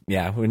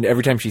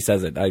every time she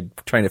says it, I'm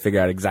trying to figure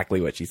out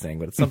exactly what she's saying,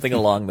 but it's something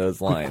along those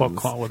lines. Quack,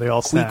 quack, well, they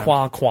all Qui sound.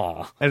 qua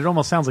qua. And it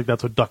almost sounds like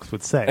that's what ducks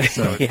would say.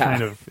 So it's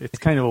Yeah.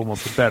 kind of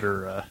almost a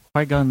better.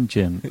 Qui-Gon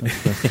Jinn.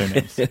 That's their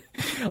names.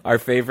 Our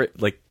favorite,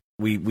 like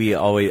I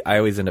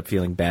always end up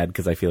feeling bad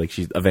because I feel like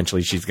she's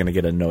going to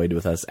get annoyed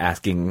with us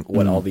asking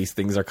what all these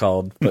things are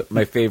called. But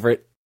my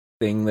favorite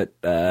thing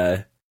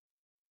that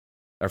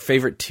our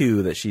favorite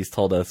two that she's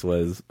told us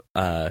was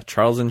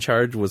Charles in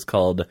Charge was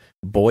called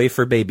Boy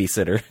for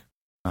Babysitter.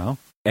 Oh.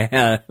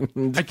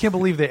 And I can't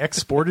believe they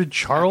exported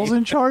Charles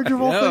in Charge of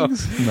all No.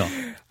 things. No.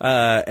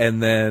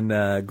 and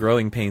then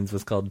Growing Pains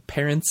was called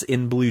Parents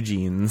in Blue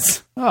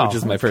Jeans, Oh, which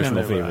is my that's kind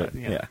personal of, favorite.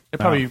 yeah. Yeah.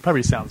 It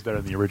probably sounds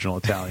better than the original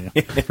Italian.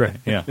 Right.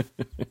 Yeah.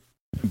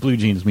 Blue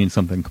jeans means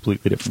something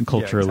completely different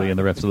culturally exactly. in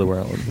the rest of the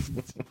world.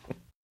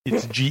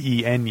 It's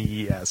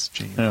GENES,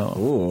 jeans.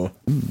 Oh,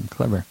 Ooh.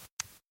 Clever.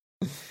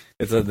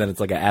 Then it's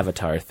like an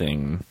Avatar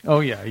thing. Oh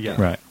yeah, yeah.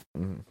 Right.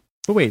 Mhm.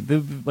 But wait,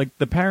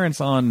 the parents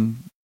on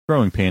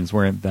Growing Pains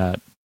weren't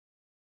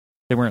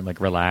like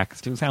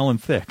relaxed. It was Alan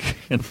Thicke,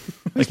 and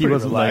like he pretty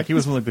wasn't relaxed.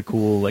 like the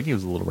cool, like he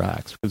was a little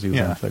relaxed because he was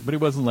Yeah. Alan Thicke, but he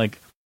wasn't like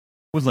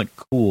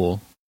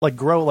cool. Like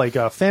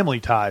Family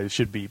Ties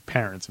should be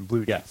parents and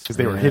blue jeans because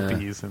they were Yeah.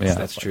 hippies and Yeah, stuff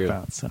that's like true.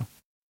 that. So,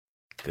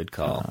 Good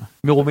call.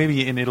 well,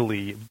 maybe in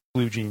Italy,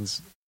 blue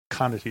jeans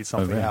connotate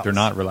something else. They're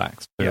not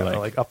relaxed. They're They're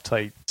like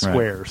uptight Right.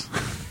 squares.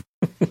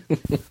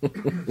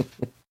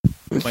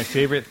 My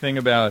favorite thing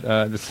about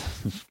this.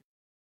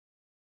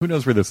 Who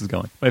knows where this is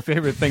going? My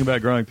favorite thing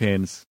about Growing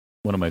Pains.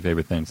 One of my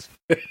favorite things.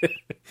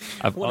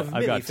 I've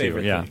got two.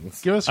 Yeah.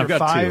 things. Give us I've your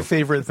got 5 two.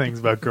 favorite things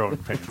about Growing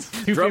Pains.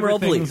 Two Drum favorite roll,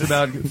 things please.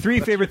 about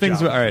three favorite things.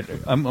 job. All right,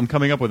 I'm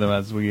coming up with them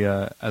as we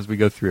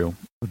go through.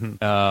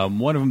 Mhm.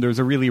 One of them, there's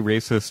a really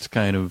racist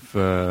kind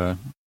of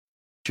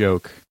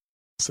joke.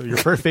 So your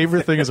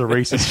favorite thing is a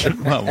racist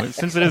joke. Well,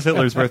 since it is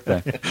Hitler's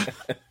birthday,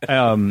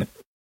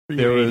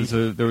 there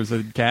was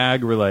a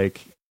gag where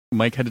like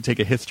Mike had to take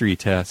a history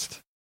test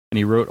and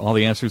he wrote all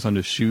the answers on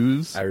his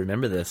shoes. I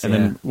remember this. And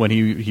then when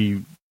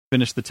he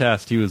finished the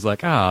test, he was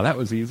like, that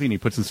was easy. And he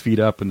puts his feet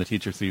up and the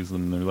teacher sees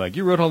them and they're like,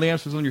 you wrote all the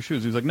answers on your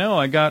shoes. He's like, no,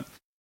 I got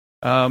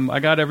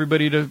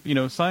everybody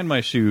to, sign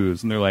my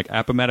shoes. And they're like,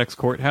 Appomattox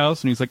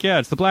Courthouse. And he's like, yeah,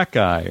 it's the black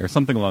guy or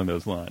something along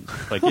those lines.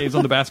 Like, yeah, he's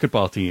on the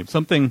basketball team.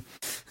 Something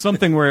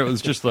where it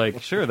was just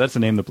like, sure, that's a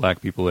name that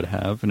black people would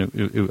have.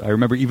 And I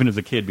remember even as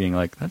a kid being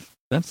like,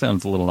 that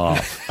sounds a little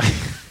off.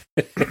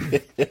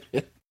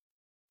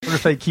 I wonder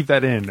if they keep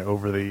that in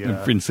over the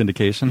In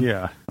syndication?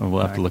 yeah. Oh,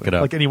 we'll have to look it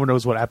up. Like anyone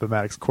knows what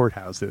Appomattox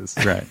Courthouse is,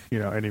 Right.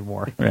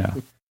 Anymore. Yeah.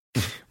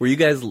 Were you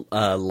guys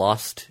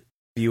Lost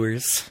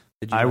viewers?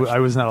 Did you I watch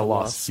was not a The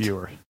Lost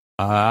viewer.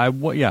 I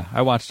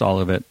watched all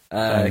of it.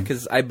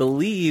 Because I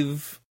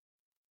believe,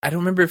 I don't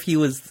remember if he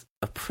was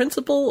a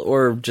principal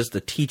or just a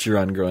teacher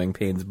on Growing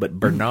Pains, but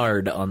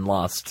Bernard on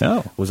Lost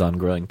Oh. was on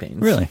Growing Pains.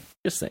 Really?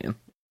 Just saying.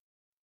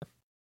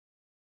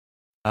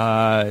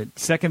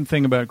 Second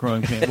thing about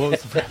Growing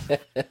Pains.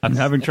 I'm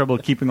having trouble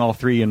keeping all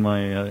three in my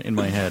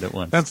head at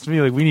once. Sounds to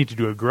me like we need to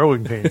do a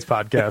Growing Pains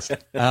podcast.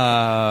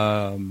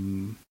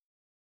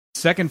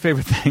 Second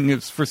favorite thing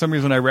is, for some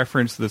reason, I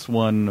referenced this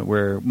one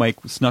where Mike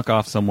snuck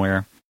off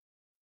somewhere,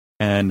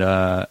 and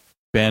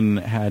Ben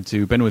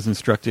was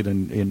instructed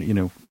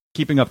in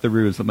keeping up the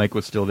ruse that Mike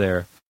was still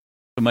there.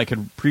 So Mike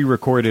had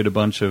pre-recorded a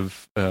bunch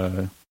of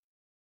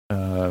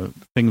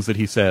things that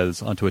he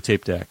says onto a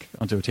tape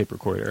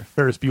recorder.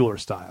 Ferris Bueller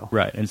style.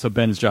 Right, and so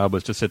Ben's job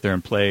was to sit there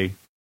and play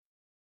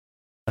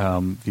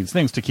these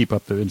things to keep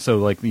up and so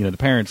the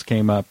parents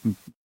came up.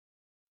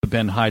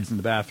 Ben hides in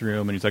the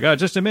bathroom and he's like,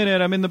 just a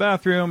minute, I'm in the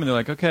bathroom. And they're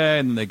like, okay.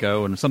 And then they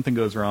go and something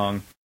goes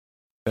wrong.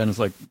 Ben's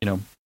like,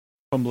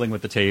 fumbling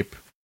with the tape.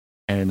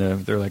 And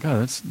they're like,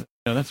 that's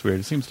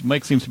weird.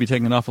 Mike seems to be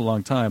taking an awful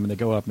long time. And they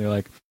go up and they're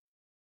like,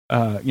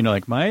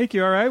 like, Mike,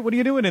 you all right? What are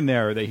you doing in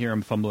there? Or they hear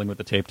him fumbling with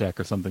the tape deck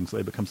or something. So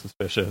they become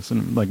suspicious.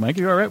 And like, Mike,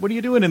 you all right? What are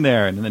you doing in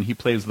there? And then he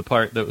plays the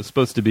part that was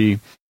supposed to be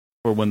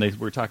for when they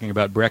were talking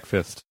about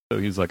breakfast. So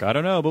he's like, I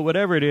don't know, but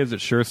whatever it is,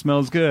 it sure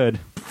smells good.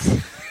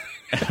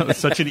 It was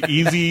such an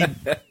easy,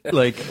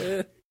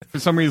 for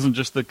some reason,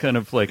 just the kind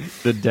of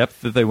the depth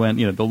that they went,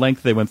 the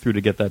length they went through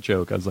to get that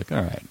joke. I was like, all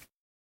right,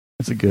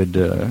 It's a good,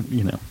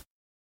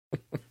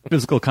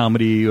 physical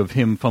comedy of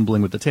him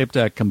fumbling with the tape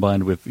deck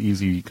combined with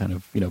easy kind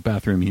of,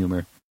 bathroom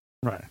humor.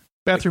 Right.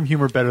 Bathroom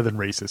humor better than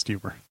racist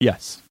humor.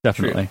 Yes,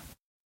 definitely. True.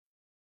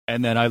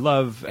 And then I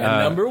love... And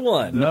number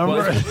one.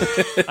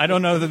 I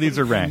don't know that these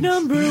are ranked.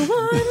 Number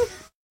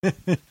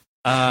one.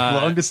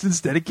 Long distance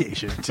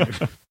dedication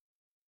to...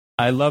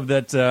 I love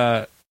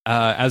that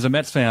as a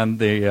Mets fan,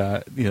 they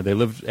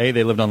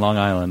lived on Long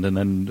Island, and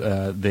then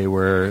they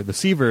were the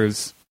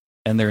Seavers,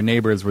 and their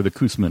neighbors were the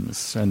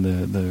Koosmans, and the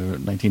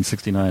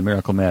 1969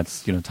 Miracle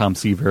Mets. Tom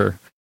Seaver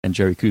and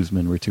Jerry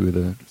Koosman were two of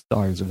the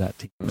stars of that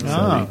team.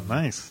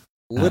 Nice.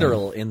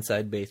 Literal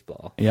inside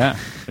baseball. Yeah.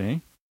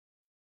 See.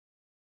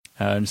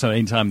 And so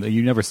anytime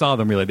you never saw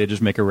them really, they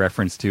just make a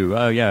reference to,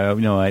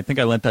 I think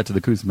I lent that to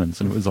the Koosmans,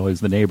 and it was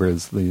always the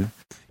neighbors.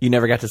 You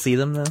never got to see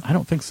them, though? I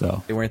don't think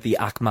so. They weren't the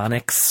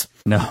Achmonics?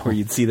 No. Where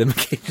you'd see them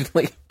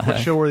occasionally? What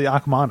show were the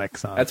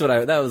Achmonics on?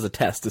 That was a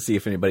test to see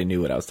if anybody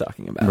knew what I was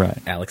talking about. Right.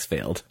 Alex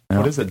failed.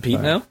 What is it? Did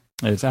Pete know?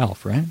 It's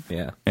Alf, right?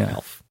 Yeah.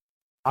 Alf.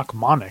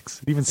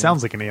 Achmonics. It even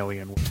sounds like an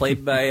alien.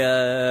 Played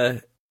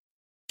by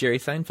Jerry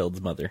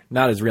Seinfeld's mother.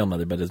 Not his real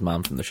mother, but his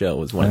mom from the show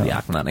was one of the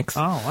Achmonics.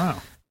 Oh,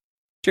 wow.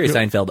 Jerry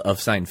Seinfeld of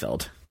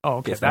Seinfeld. Oh,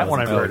 okay. Yes, that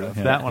one I've heard of.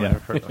 That one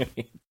I've heard of.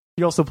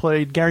 He also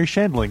played Gary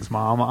Shandling's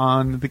mom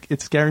on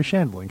It's Gary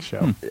Shandling's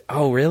show.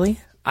 Oh, really?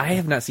 I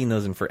have not seen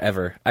those in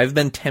forever. I've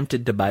been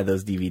tempted to buy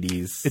those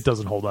DVDs. It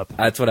doesn't hold up.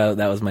 That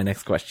was my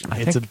next question.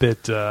 It's a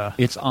bit...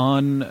 It's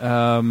on...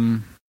 I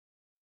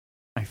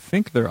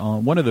think they're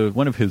on one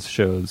of his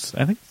shows.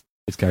 I think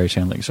it's Gary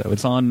Shandling's show.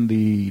 It's on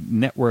the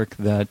network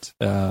that...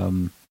 what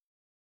are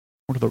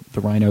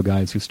the Rhino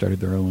guys who started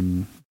their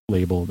own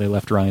label? They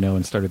left Rhino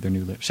and started their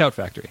new label. Shout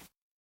Factory.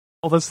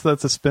 Oh, that's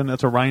a spin.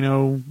 That's a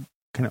Rhino...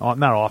 kind of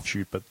not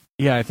offshoot, but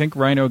yeah, I think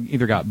Rhino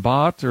either got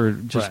bought or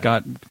just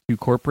got too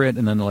corporate,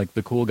 and then like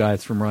the cool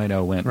guys from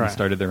Rhino went and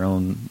started their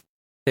own.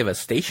 They have a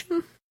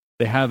station.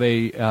 They have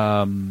a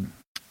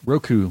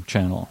Roku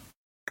channel.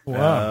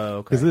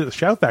 Wow, because the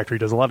Shout Factory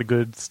does a lot of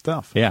good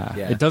stuff. Yeah,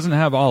 it doesn't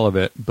have all of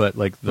it, but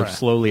like they're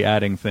slowly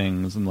adding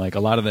things, and like a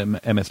lot of the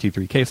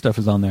MST3K stuff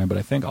is on there. But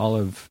I think all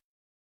of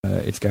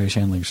It's Gary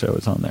Shandling's show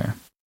is on there,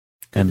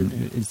 and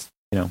it's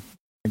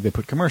they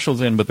put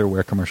commercials in, but they're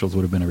where commercials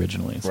would have been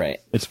originally. So right.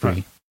 It's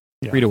free.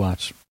 Free to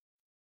watch.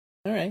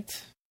 All right.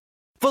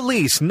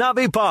 Feliz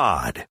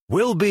Navipod.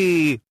 We'll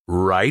be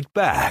right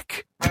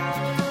back.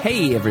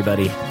 Hey,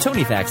 everybody.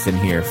 Tony Thaxton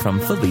here from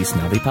Feliz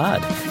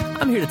Navipod.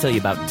 I'm here to tell you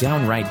about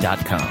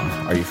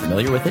Downright.com. Are you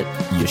familiar with it?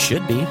 You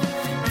should be.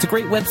 It's a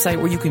great website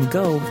where you can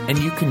go and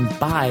you can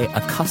buy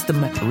a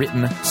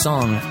custom-written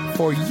song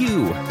for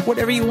you,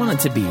 whatever you want it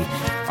to be.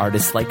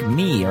 Artists like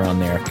me are on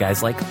there.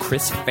 Guys like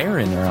Chris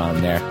Farron are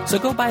on there. So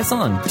go buy a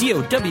song.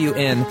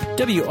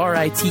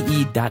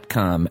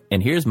 DOWNWRITE.com.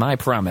 And here's my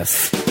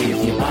promise.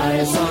 If you buy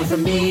a song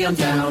from me on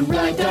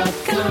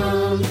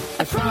Downright.com,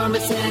 I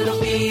promise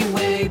it'll be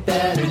way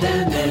better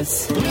than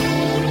this.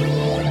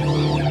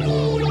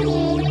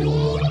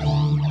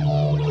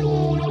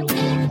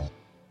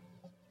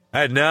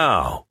 And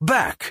now,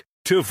 back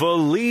to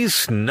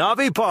Feliz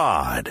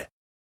Navipod.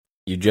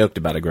 You joked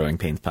about a Growing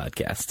Pains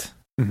podcast.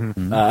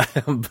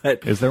 Mm-hmm.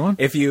 But is there one?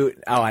 I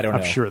don't know.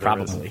 I'm sure there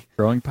probably is.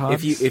 Growing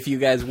Pods? If you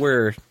guys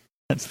were...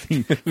 That's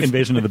the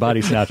Invasion of the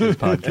Body Snatchers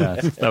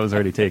podcast. That was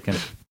already taken.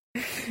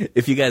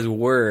 If you guys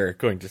were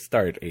going to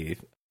start a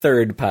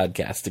third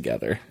podcast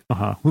together.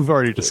 We've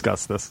already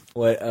discussed this.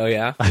 What? Oh,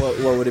 yeah?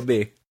 What would it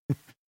be?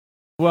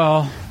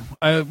 Well,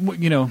 I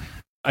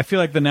feel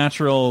like the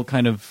natural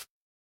kind of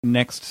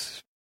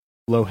next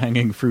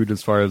low-hanging fruit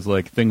as far as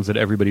like things that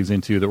everybody's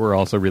into that we're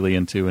also really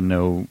into and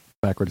know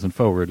backwards and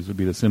forwards would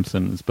be The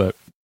Simpsons, but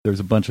there's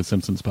a bunch of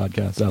Simpsons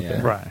podcasts out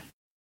there. Right.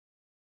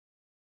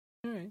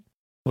 All right.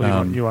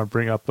 Well, you want to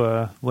bring up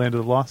Land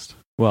of the Lost?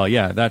 Well,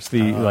 yeah, that's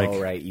the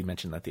right. You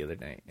mentioned that the other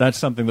night. That's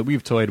something that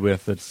we've toyed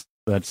with. That's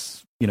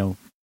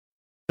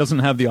doesn't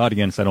have the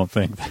audience, I don't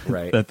think,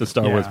 that the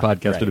Star Wars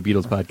podcast or the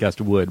Beatles podcast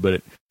would, but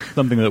it's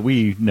something that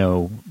we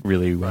know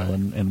really well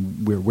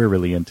and we're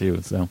really into.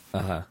 So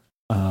I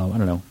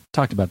don't know.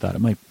 Talked about that.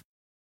 It might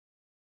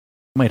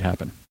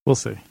happen. We'll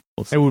see.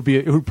 It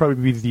would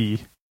probably be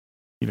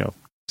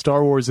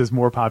Star Wars is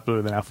more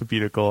popular than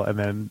alphabetical, and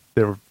then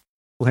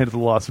Land of the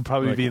Lost would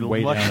probably be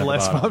much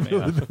less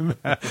popular than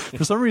that.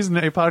 For some reason,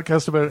 a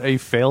podcast about a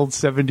failed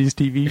 70s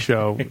TV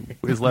show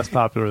is less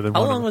popular than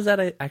How long was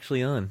that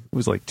actually on? It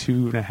was like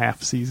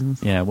 2.5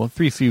 seasons. Yeah, well,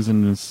 3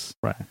 seasons.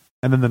 Right.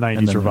 And then the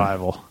 90s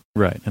revival.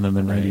 Right, and then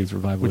the 90s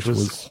revival, which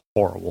was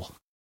horrible.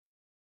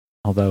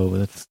 Although,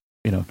 that's,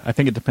 I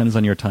think it depends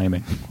on your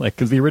timing. Like,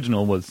 because the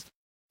original was,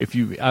 if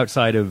you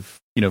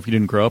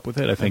didn't grow up with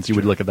it, I think you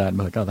would look at that and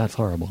be like, oh, that's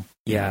horrible.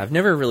 Yeah, I've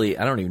never really,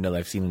 I don't even know that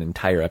I've seen an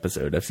entire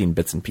episode. I've seen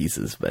bits and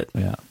pieces, but...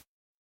 Yeah.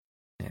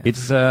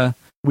 It's,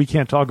 we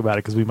can't talk about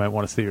it because we might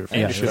want to see your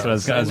future show.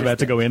 I was about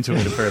to go into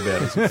it for a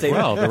bit.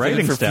 The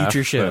writing for staff.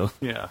 Future show.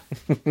 Yeah.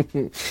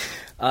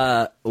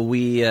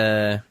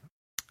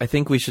 I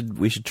think we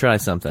should try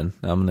something.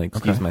 I'm gonna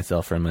excuse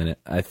myself for a minute.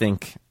 I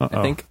think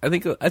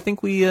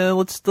we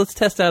let's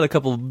test out a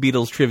couple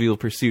Beatles Trivial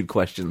Pursuit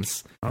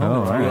questions.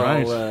 All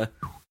right.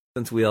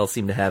 Since we all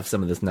seem to have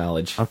some of this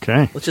knowledge.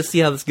 Okay. Let's just see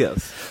how this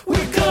goes.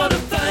 We're gonna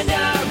find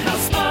out how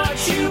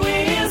smart you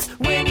is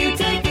when you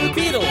take the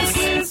Beatles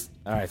quiz.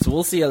 All right, so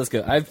we'll see how this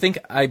goes. I think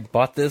I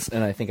bought this,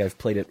 and I think I've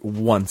played it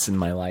once in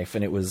my life,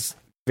 and it was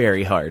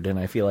very hard. And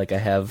I feel like I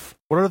have.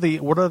 What are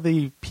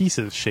the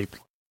pieces shaped?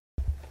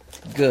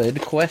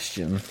 Good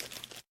question.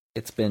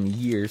 It's been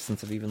years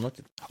since I've even looked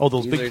at. Oh,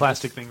 those These big are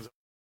plastic just- things.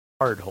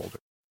 Card holder.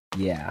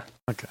 Yeah,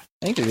 Okay.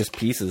 I think they're just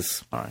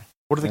pieces. All right.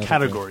 What are the Okay.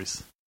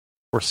 categories?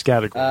 Or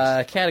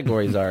scategories?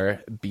 Categories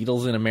are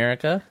Beatles in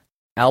America,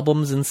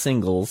 albums and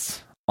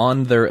singles,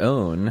 on their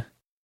own,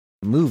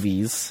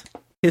 movies,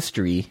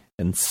 history,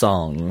 and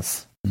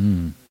songs.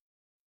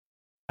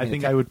 I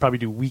think I would probably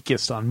do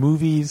weakest on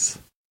movies.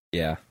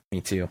 Yeah, me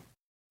too.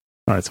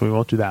 All right, so we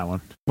won't do that one.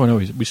 Well, no,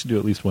 we should do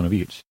at least one of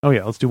each. Oh,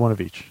 yeah, let's do one of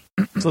each.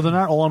 So they're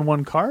not all on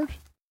one card?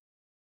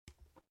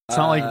 It's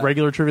not like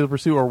regular Trivial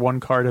Pursuit or one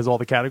card has all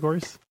the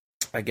categories?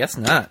 I guess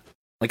not.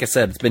 Like I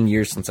said, it's been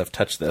years since I've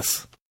touched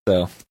this.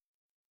 So,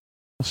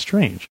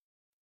 Strange.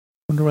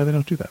 Wonder why they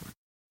don't do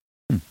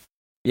that.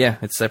 yeah,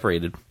 it's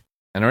separated.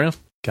 I don't know.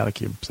 Gotta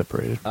keep them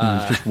separated.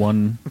 There's just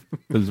one.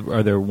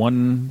 Are there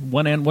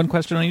one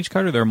question on each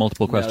card, or there are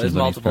multiple questions? There's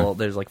multiple.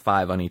 There's like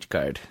 5 on each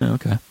card. On each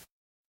card? Okay.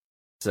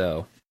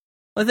 So,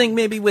 I think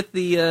maybe with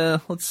the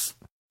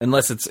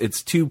unless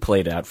it's too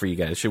played out for you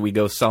guys, should we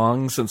go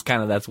songs since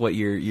kind of that's what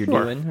you're Sure.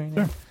 doing right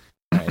now?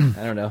 All right.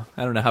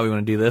 I don't know how we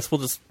want to do this.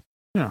 We'll just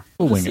Yeah.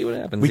 We'll wing see it. what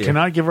happens. We here.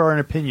 cannot give our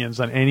opinions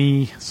on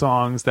any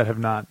songs that have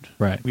not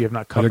Right. we have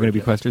not Are covered. there going to be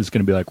yet. questions? It's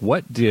going to be like,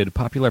 what did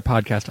popular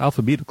podcast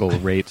Alphabetical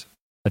rate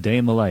a day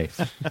in the life?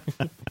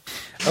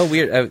 Oh,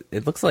 weird.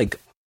 It looks like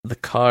the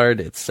card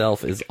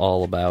itself is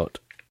all about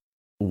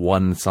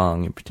one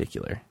song in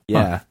particular.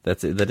 Yeah,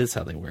 that's it. That is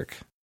how they work.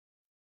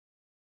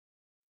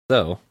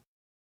 So,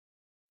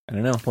 I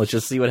don't know. Let's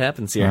just see what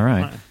happens here. All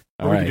right. Right.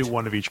 All Or we right. can do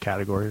one of each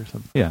category or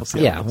something. Yeah. We'll see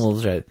how Yeah, it goes.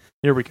 we'll try it.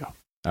 Here we go.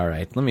 All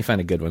right. Let me find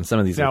a good one. Some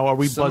of these Now, are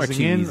we some buzzing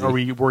too in? easy. Are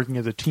we working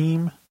as a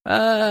team?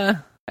 I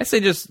say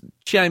just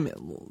chime.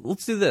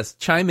 Let's do this.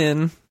 Chime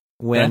in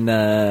when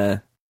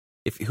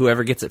if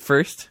whoever gets it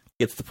first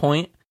gets the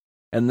point,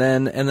 and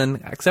then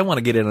because I want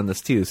to get in on this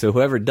too. So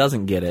whoever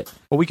doesn't get it,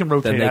 Well, we can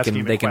rotate then they asking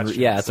can the they can. questions.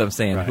 Yeah, that's what I'm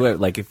saying. Right. Whoever,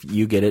 like if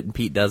you get it and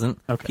Pete doesn't,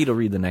 Okay. Pete will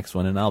read the next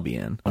one and I'll be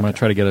in. I'm going to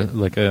try to get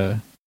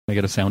can I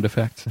get a sound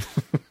effect.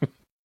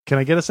 Can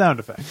I get a sound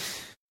effect?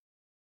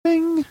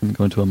 Bing! I'm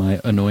going to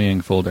my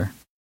annoying folder. Is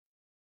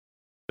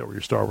that where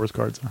your Star Wars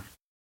cards are?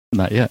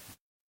 Not yet.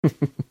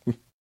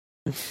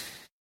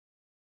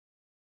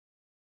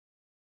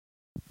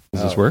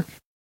 Does this work?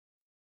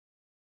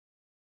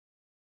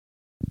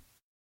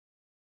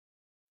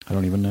 I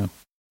don't even know.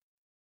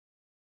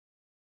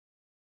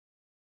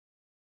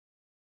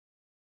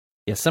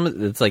 Yeah,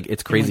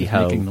 it's crazy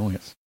how Making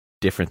noise.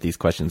 different these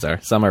questions are.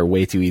 Some are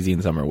way too easy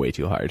and some are way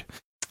too hard.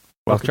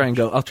 I'll try and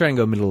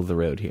go middle of the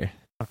road here.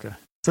 Okay.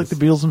 It's like the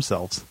Beatles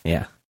themselves.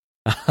 Yeah.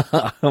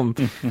 All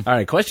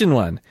right, question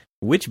 1.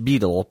 Which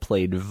Beatle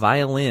played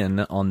violin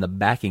on the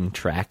backing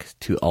track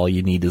to All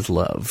You Need Is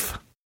Love?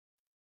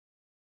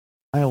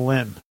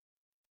 Violin.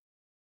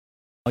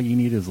 All you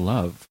need is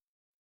love.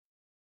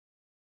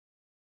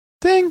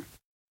 Ding!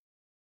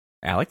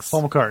 Alex?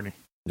 Paul McCartney.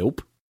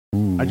 Nope.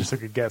 Ooh. I just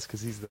took a guess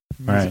because he's the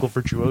All musical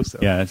virtuoso.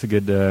 Yeah, that's a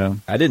good.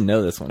 I didn't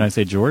know this Can one. I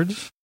say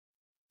George?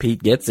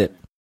 Pete gets it.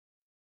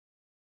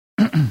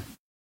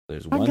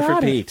 There's I one for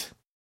got it. Pete.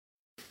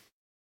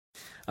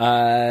 You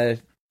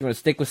want to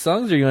stick with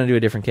songs or you want to do a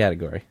different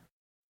category?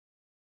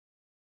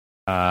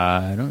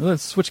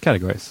 Let's switch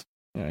categories.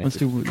 All right. Let's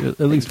do at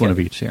least one of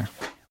each here.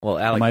 Well,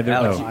 Am I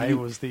Alex, the- I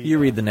was the. you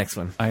read the next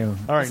one. I All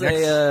right,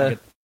 Say,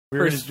 next. We're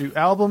going first- to do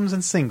albums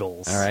and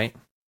singles. All right.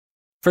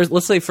 First,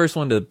 let's say first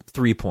one to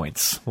 3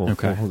 points.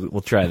 Okay. We'll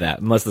try that,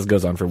 unless this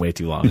goes on for way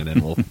too long, and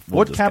then we'll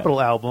What just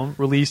Capitol album,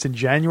 released in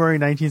January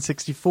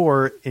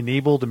 1964,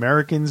 enabled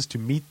Americans to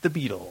meet the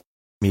Beatles? go.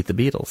 Meet the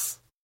Beatles.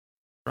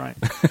 Right.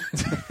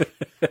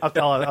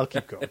 I'll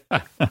keep going.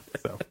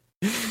 So,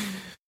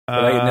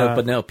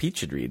 But no, Pete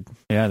should read.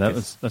 yeah,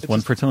 that's it's one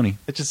just- for Tony.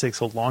 it just takes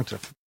so long to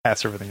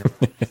pass everything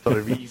around. So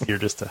it'd be easier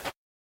just to.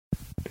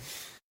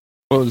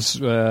 Well,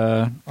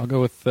 I'll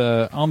go with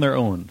On Their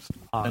Own.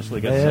 On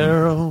Potentially got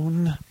their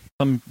own.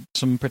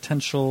 Some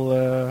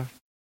potential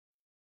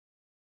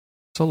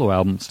solo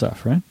album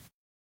stuff, right?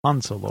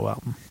 On solo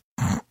album.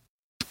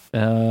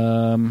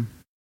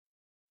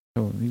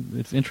 So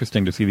it's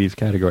interesting to see these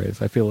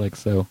categories. I feel like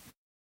so.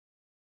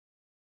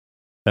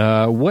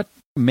 What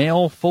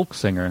male folk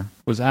singer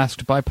was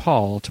asked by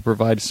Paul to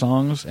provide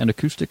songs and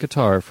acoustic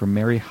guitar for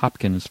Mary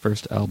Hopkins'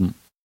 first album?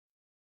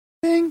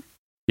 Ding.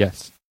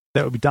 Yes,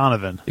 That would be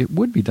Donovan. it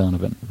would be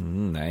Donovan.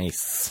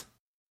 Nice.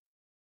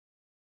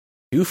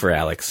 2 for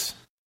Alex,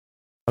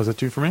 Was it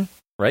 2 for me?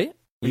 right?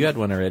 You had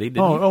one already, didn't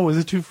you? Oh, was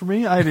it 2 for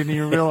me? I didn't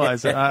even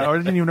realize it. I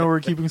didn't even know we were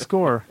keeping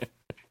score.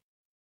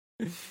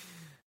 All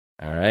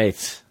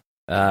right.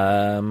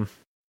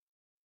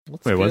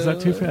 Wait, was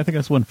that two? I think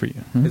that's one for you.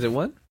 Is it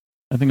one?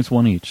 I think it's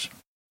one each.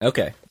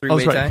 Okay. Oh, Three-way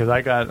that's right, tie? because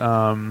I got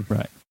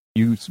Right.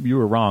 You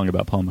were wrong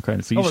about Paul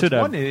McCartney, so you it's should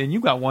have one, and you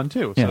got one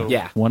too. Yeah. So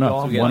Yeah. one up.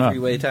 So We got One a up.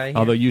 three-way tie here.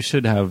 Although you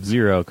should have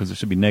 0 because it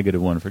should be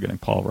 -1 for getting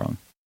Paul wrong.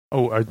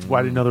 Oh, I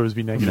didn't know there was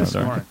be negative. No,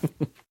 sorry. All right.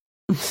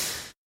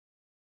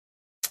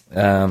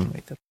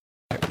 Wait, I'm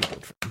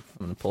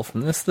going to pull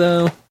from this,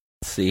 though.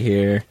 Let's see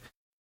here.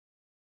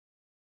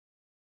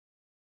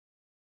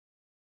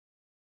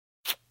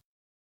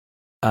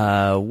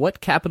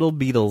 What Capitol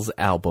Beatles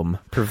album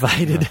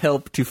provided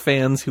help to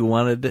fans who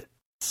wanted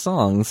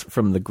songs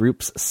from the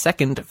group's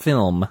second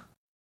film?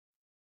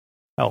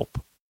 Help.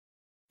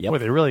 Yep. Boy,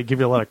 they really give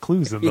you a lot of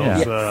clues in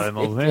those Yeah. in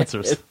those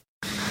answers.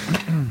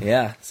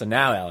 Yeah, so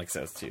now Alex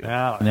has two.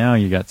 Now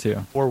you got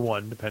 2. Or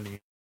one, depending.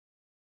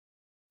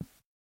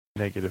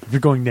 Negative. If you're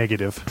going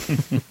negative.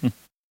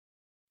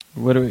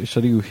 What do we?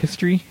 Should I do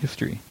history?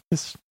 History.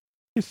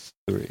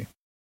 History.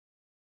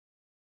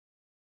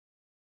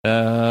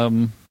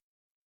 That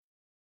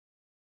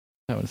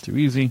was too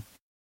easy.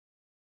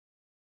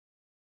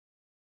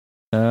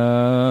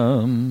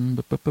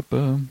 Okay.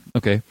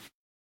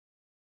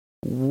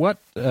 What?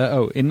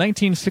 In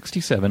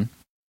 1967,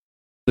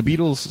 the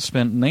Beatles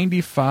spent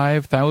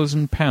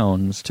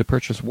 £95,000 to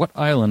purchase what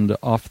island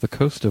off the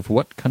coast of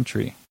what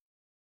country?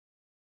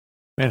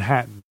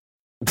 Manhattan.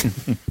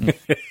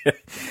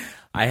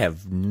 I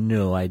have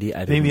no idea.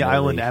 I Name the didn't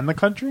island really- and the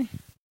country?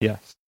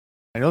 Yes.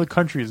 I know the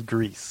country is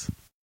Greece.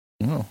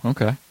 Oh,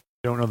 okay. I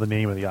don't know the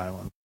name of the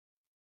island.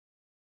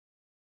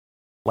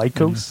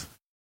 Lycos?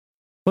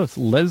 Close.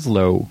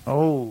 Leslo.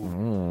 Oh.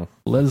 Oh.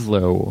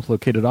 Leslo,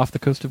 located off the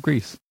coast of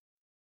Greece.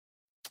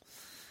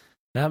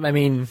 I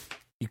mean,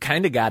 you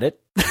kind of got it.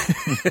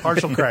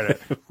 Partial credit.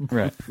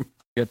 Right. You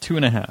got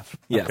 2.5.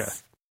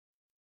 Yes.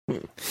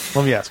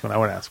 Let me ask one. I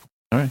want to ask one.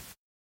 All right.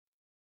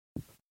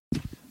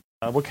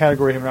 What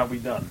category have not we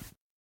done?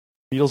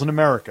 Beatles in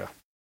America.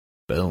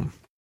 Boom.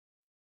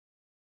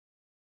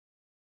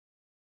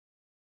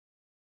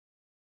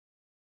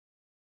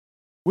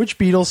 Which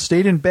Beatles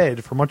stayed in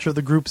bed for much of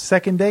the group's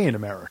second day in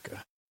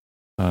America?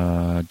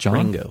 John.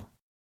 Ringo.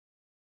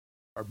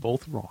 Are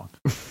both wrong.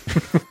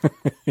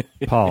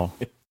 Paul.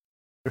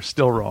 They're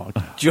still wrong.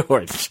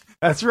 George.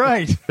 That's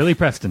right. Billy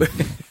Preston.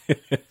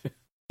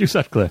 Hugh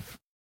Sutcliffe.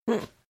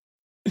 And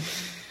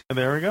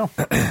there we go.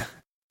 I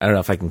don't know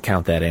if I can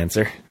count that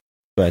answer,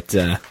 but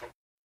we'll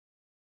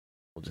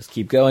just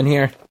keep going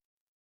here.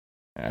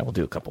 All right, we'll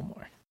do a couple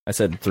more. I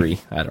said 3.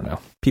 I don't know.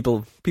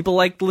 People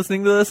like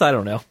listening to this. I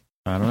don't know.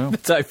 I don't know.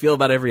 That's how I feel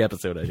about every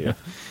episode I do.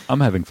 I'm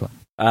having fun.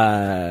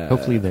 Hopefully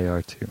Hopefully they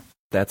are too.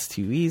 that's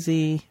too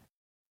easy.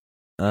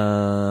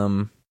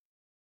 Here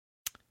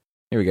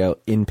we go.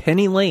 In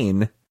Penny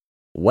Lane,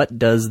 what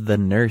does the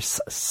nurse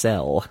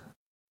sell?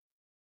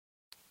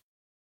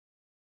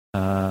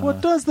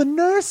 What does the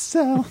nurse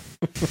sell?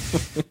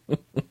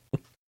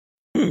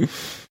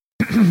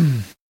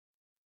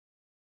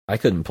 I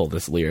couldn't pull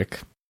this lyric,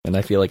 and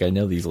I feel like I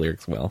know these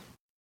lyrics well.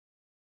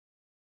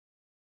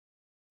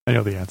 I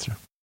know the answer.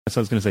 That's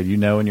what I was going to say. Do you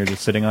know and you're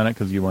just sitting on it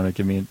because you want to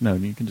give me... No,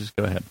 you can just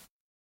go ahead.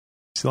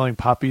 Selling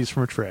poppies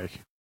from a tray.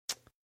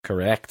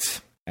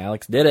 Correct.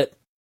 Alex did it.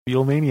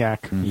 Beatle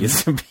maniac. Mm-hmm. He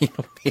is a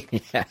Beatle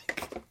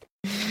maniac.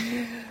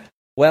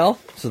 Well,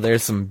 so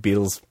there's some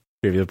Beatles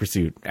Trivial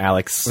Pursuit.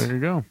 Alex, There you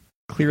go.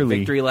 Clearly,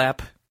 victory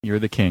lap. you're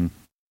the king.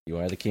 You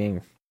are the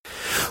king.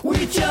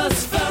 We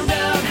just found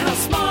out how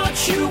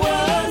smart you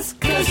was,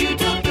 'cause you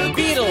took the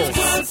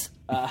Beatles.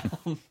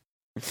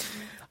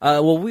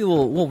 Well,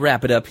 we'll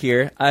wrap it up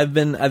here. I've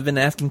been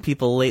asking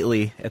people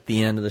lately at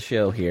the end of the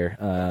show here.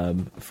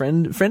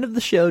 Friend of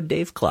the show,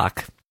 Dave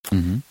Clock,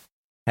 Mm-hmm.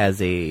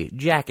 has a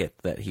jacket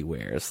that he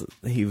wears.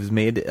 He was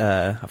made.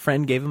 A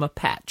friend gave him a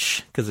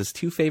patch because his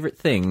 2 favorite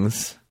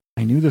things.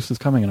 I knew this was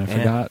coming and I Yeah.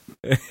 forgot.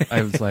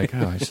 I was like,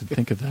 oh, I should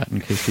think of that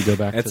in case we go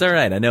back. It's to all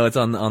right. I know it's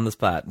on the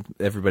spot.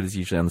 Everybody's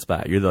usually on the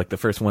spot. You're like the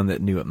first one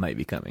that knew it might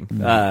be coming.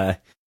 Mm.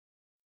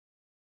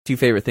 2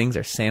 favorite things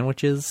are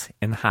sandwiches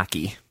and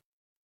hockey.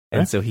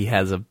 And so he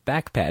has a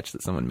back patch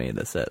that someone made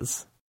that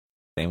says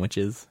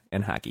sandwiches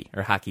and hockey,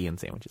 or hockey and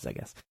sandwiches, I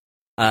guess.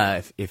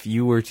 If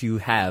you were to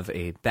have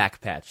a back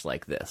patch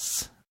like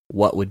this,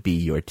 what would be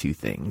your 2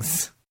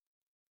 things?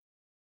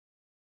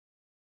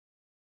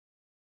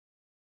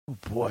 Oh,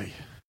 boy.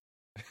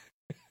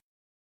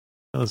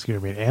 That was going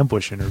to be an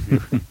ambush interview.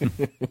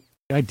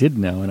 I did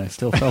know and I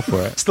still fell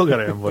for it. Still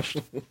got ambushed.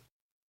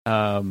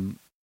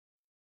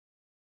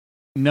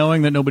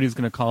 Knowing that nobody's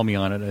going to call me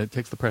on it, it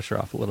takes the pressure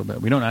off a little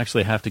bit. We don't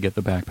actually have to get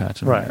the back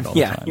patch and wear it all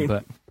Yeah. the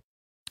time.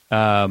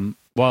 But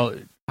well,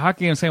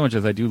 hockey and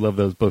sandwiches, I do love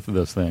both of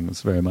those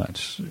things very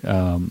much.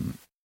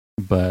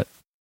 But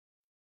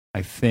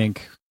I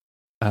think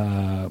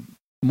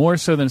more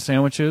so than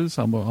sandwiches,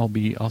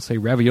 I'll say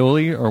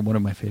ravioli are one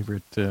of my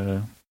favorite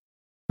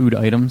food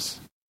items.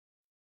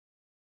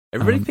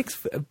 Everybody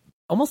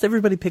almost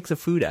everybody picks a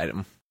food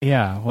item.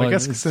 Yeah, well, I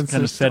guess it's since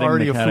kind of there's setting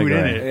already the a food in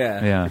category.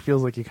 it, Yeah. it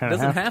feels like you It kind of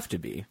doesn't have have to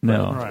be. No,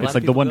 but a lot it's of like the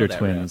people Wonder go that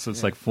Twins. route.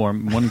 It's Yeah. like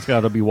one's got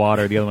to be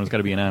water, the other one's got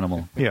to be an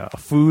animal. Yeah, a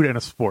food and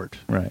a sport.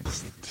 Right.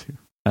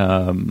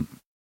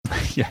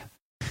 Yeah,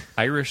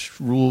 Irish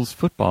rules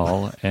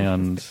football,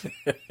 and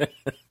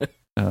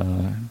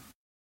I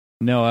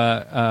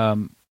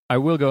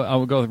will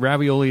go with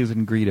raviolis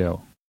and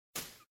Greedo.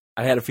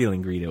 I had a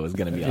feeling Greedo was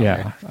going to be on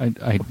Yeah, there.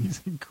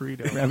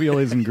 Greedo.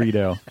 raviolis and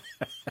Greedo.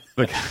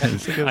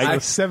 Because It was a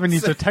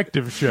 70s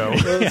detective show.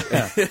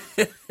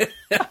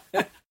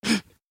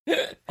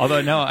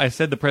 Although now I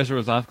said the pressure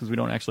was off because we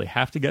don't actually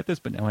have to get this,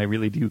 but now I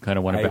really do kind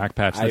of want to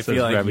backpatch I this as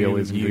feel like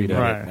raviolis and Greedo.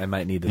 Right. I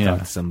might need to Yeah. talk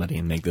to somebody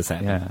and make this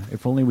happen. Yeah,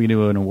 if only we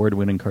knew an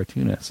award-winning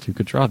cartoonist who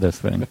could draw this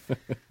thing.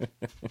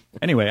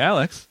 Anyway,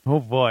 Alex, Oh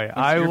boy,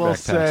 I your will back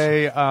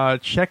say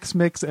Chex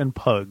Mix and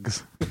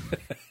Pugs.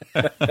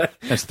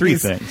 that's three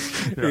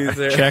things: These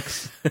are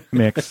Chex,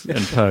 Mix,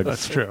 and Pugs.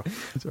 That's true.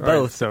 All right,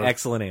 both so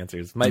excellent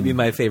answers. Might be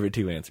my favorite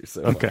two answers.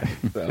 So okay,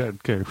 So.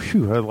 good.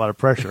 Whew, I had a lot of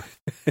pressure.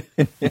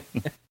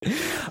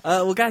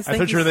 Well, guys, I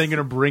thought you were then going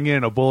to bring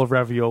in a bowl of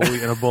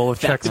ravioli and a bowl of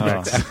Chex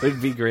Mix. That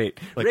would be great.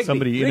 Like Rigby,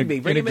 somebody Rigby,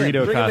 in bring a him in,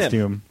 Greedo bring him in.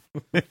 costume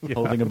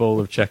holding a bowl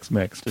of Chex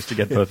Mix just to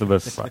get both of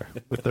us.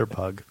 With their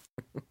pug.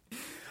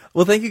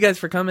 Well, thank you guys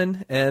for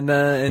coming and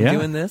Yeah.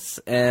 doing this.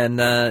 And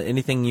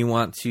anything you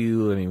want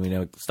to, I mean, we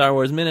know Star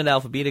Wars Minute,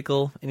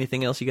 Alphabetical.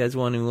 Anything else you guys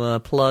want to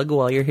plug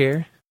while you're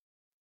here?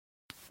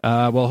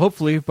 Well,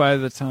 hopefully by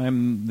the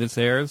time this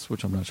airs,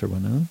 which I'm not sure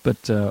when, but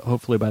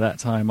hopefully by that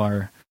time,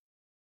 our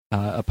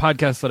a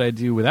podcast that I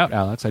do without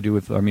Alex, I do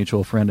with our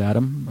mutual friend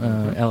Adam,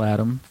 L.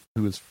 Adam,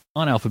 who is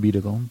on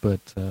Alphabetical, but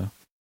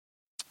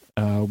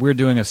we're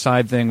doing a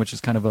side thing, which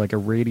is kind of like a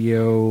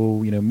radio,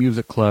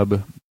 music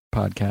club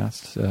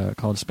podcast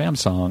called Spam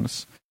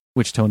Songs,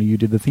 which Tony, you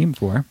did the theme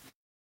for,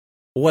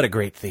 What a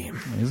great theme.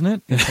 isn't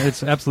it?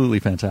 It's absolutely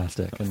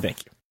fantastic. And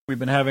Thank you. we've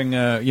been having,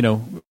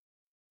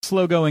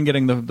 slow going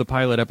getting the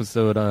pilot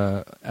episode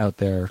out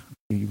there,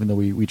 even though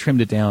we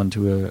trimmed it down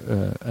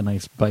to a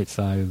nice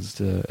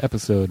bite-sized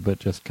episode, but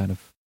just kind of,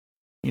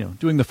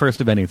 doing the first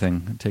of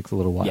anything takes a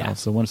little while. Yeah.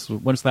 So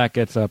once that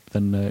gets up,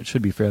 then it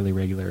should be fairly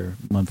regular,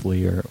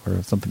 monthly or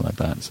something like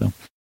that. So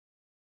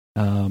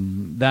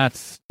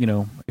that's,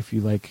 if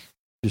you like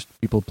just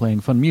people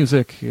playing fun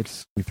music,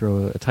 we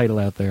throw a title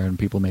out there and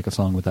people make a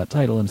song with that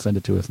title and send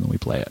it to us and then we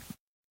play it.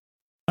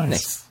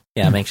 Nice.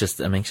 Yeah, I'm anxious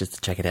to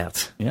check it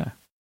out. Yeah.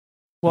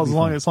 Well,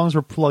 as long as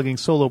we're plugging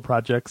solo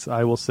projects,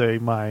 I will say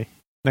my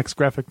next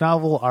graphic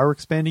novel, Our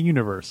Expanding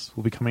Universe,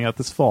 will be coming out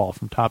this fall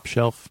from Top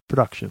Shelf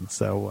Productions.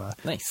 So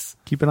Nice.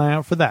 keep an eye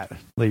out for that,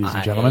 ladies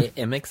and gentlemen. I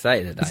am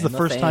excited. This is the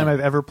first time I've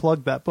ever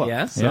plugged that book.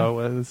 Yeah?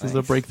 So this is a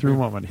Nice. breakthrough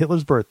moment.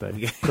 Hitler's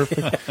birthday.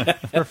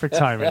 Perfect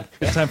timing.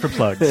 It's time for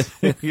plugs.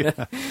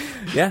 Yeah.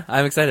 Yeah,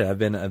 I'm excited. I've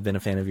been a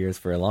fan of yours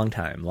for a long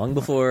time, long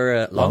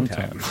before Long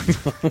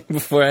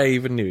before I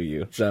even knew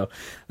you. So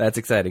that's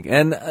exciting.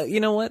 And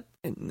you know what?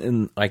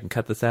 And I can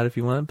cut this out if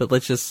you want, but we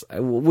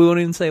won't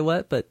even say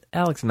what. But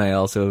Alex and I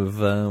also have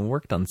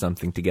worked on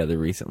something together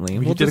recently.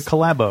 We did a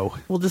collabo.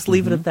 We'll just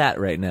leave it at that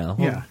right now.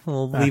 Yeah,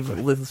 we'll exactly.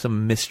 leave with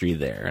some mystery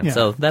there. And Yeah.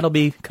 so that'll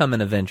be coming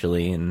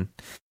eventually in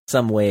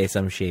some way,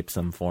 some shape,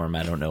 some form.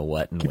 I don't know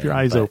what. And Keep when, your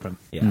eyes but open.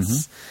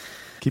 Yes.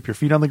 Keep your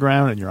feet on the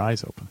ground and your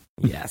eyes open.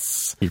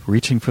 Yes. Keep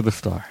reaching for the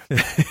star.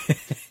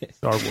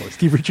 Star Wars.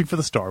 Keep reaching for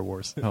the Star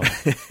Wars. Oh,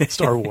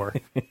 Star War.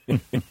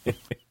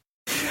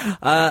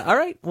 All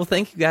right. Well,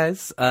 thank you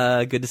guys.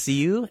 Good to see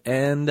you,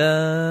 and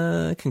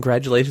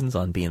congratulations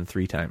on being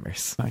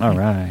 3-timers. All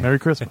right. Merry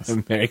Christmas.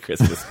 Merry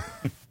Christmas.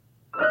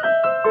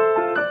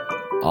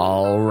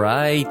 All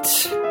right.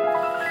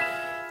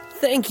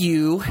 Thank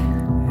you,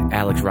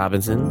 Alex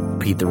Robinson,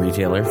 Pete the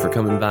Retailer, for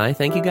coming by.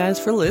 Thank you guys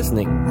for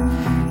listening.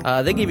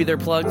 They gave you their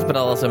plugs, but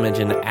I'll also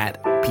mention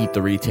at Pete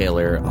the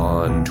Retailer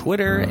on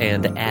Twitter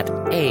and at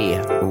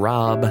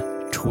RobTwit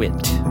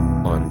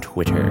on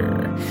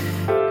Twitter.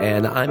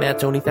 And I'm at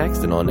Tony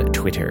Thaxton on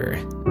Twitter.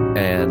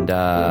 And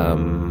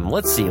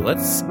let's see,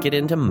 let's get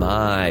into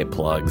my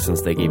plugs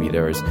since they gave you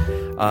theirs.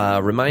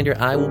 Reminder,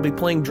 I will be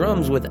playing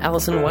drums with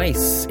Allison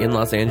Weiss in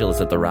Los Angeles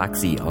at the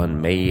Roxy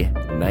on May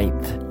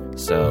 9th.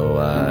 So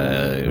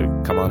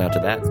come on out to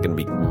that. It's going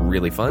to be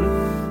really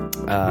fun.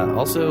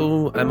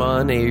 Also, I'm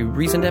on a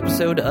recent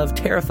episode of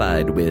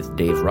Terrified with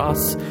Dave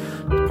Ross,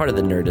 part of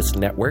the Nerdist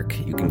Network.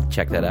 You can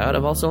check that out.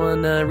 I'm also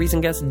on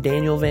recent guest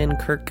Daniel Van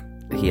Kirk.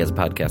 He has a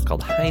podcast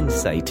called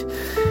Hindsight,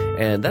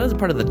 and that is a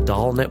part of the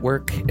Doll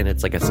Network, and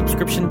it's like a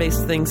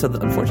subscription-based thing, so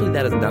unfortunately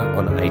that is not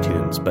on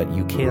iTunes, but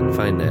you can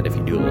find that if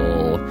you do a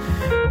little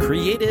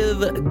creative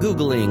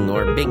Googling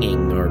or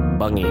binging or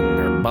bunging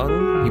or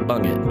bung. You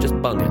bung it.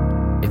 Just bung it.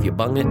 If you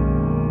bung it,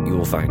 you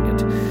will find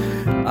it.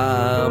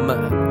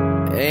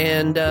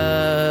 And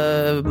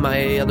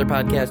my other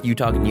podcast, You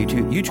Talking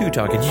YouTube, You Two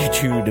Talking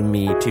YouTube to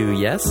Me Too,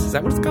 yes? Is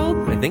that what it's called?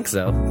 I think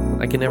so.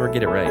 I can never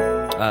get it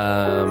right.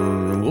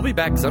 We'll be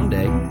back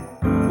someday.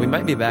 We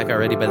might be back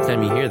already by the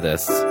time you hear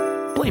this.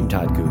 Blame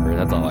Todd Cooper,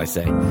 that's all I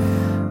say.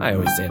 I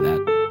always say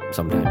that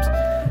sometimes.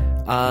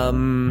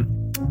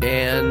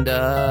 And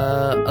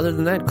other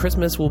than that,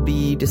 Christmas will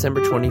be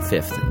December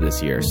 25th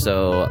this year,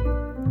 so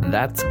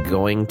that's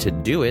going to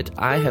do it.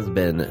 I have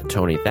been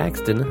Tony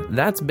Thaxton.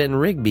 That's been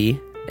Rigby.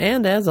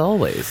 And as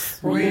always,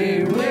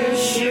 We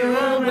wish you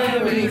a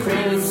Merry Merry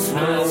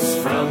Christmas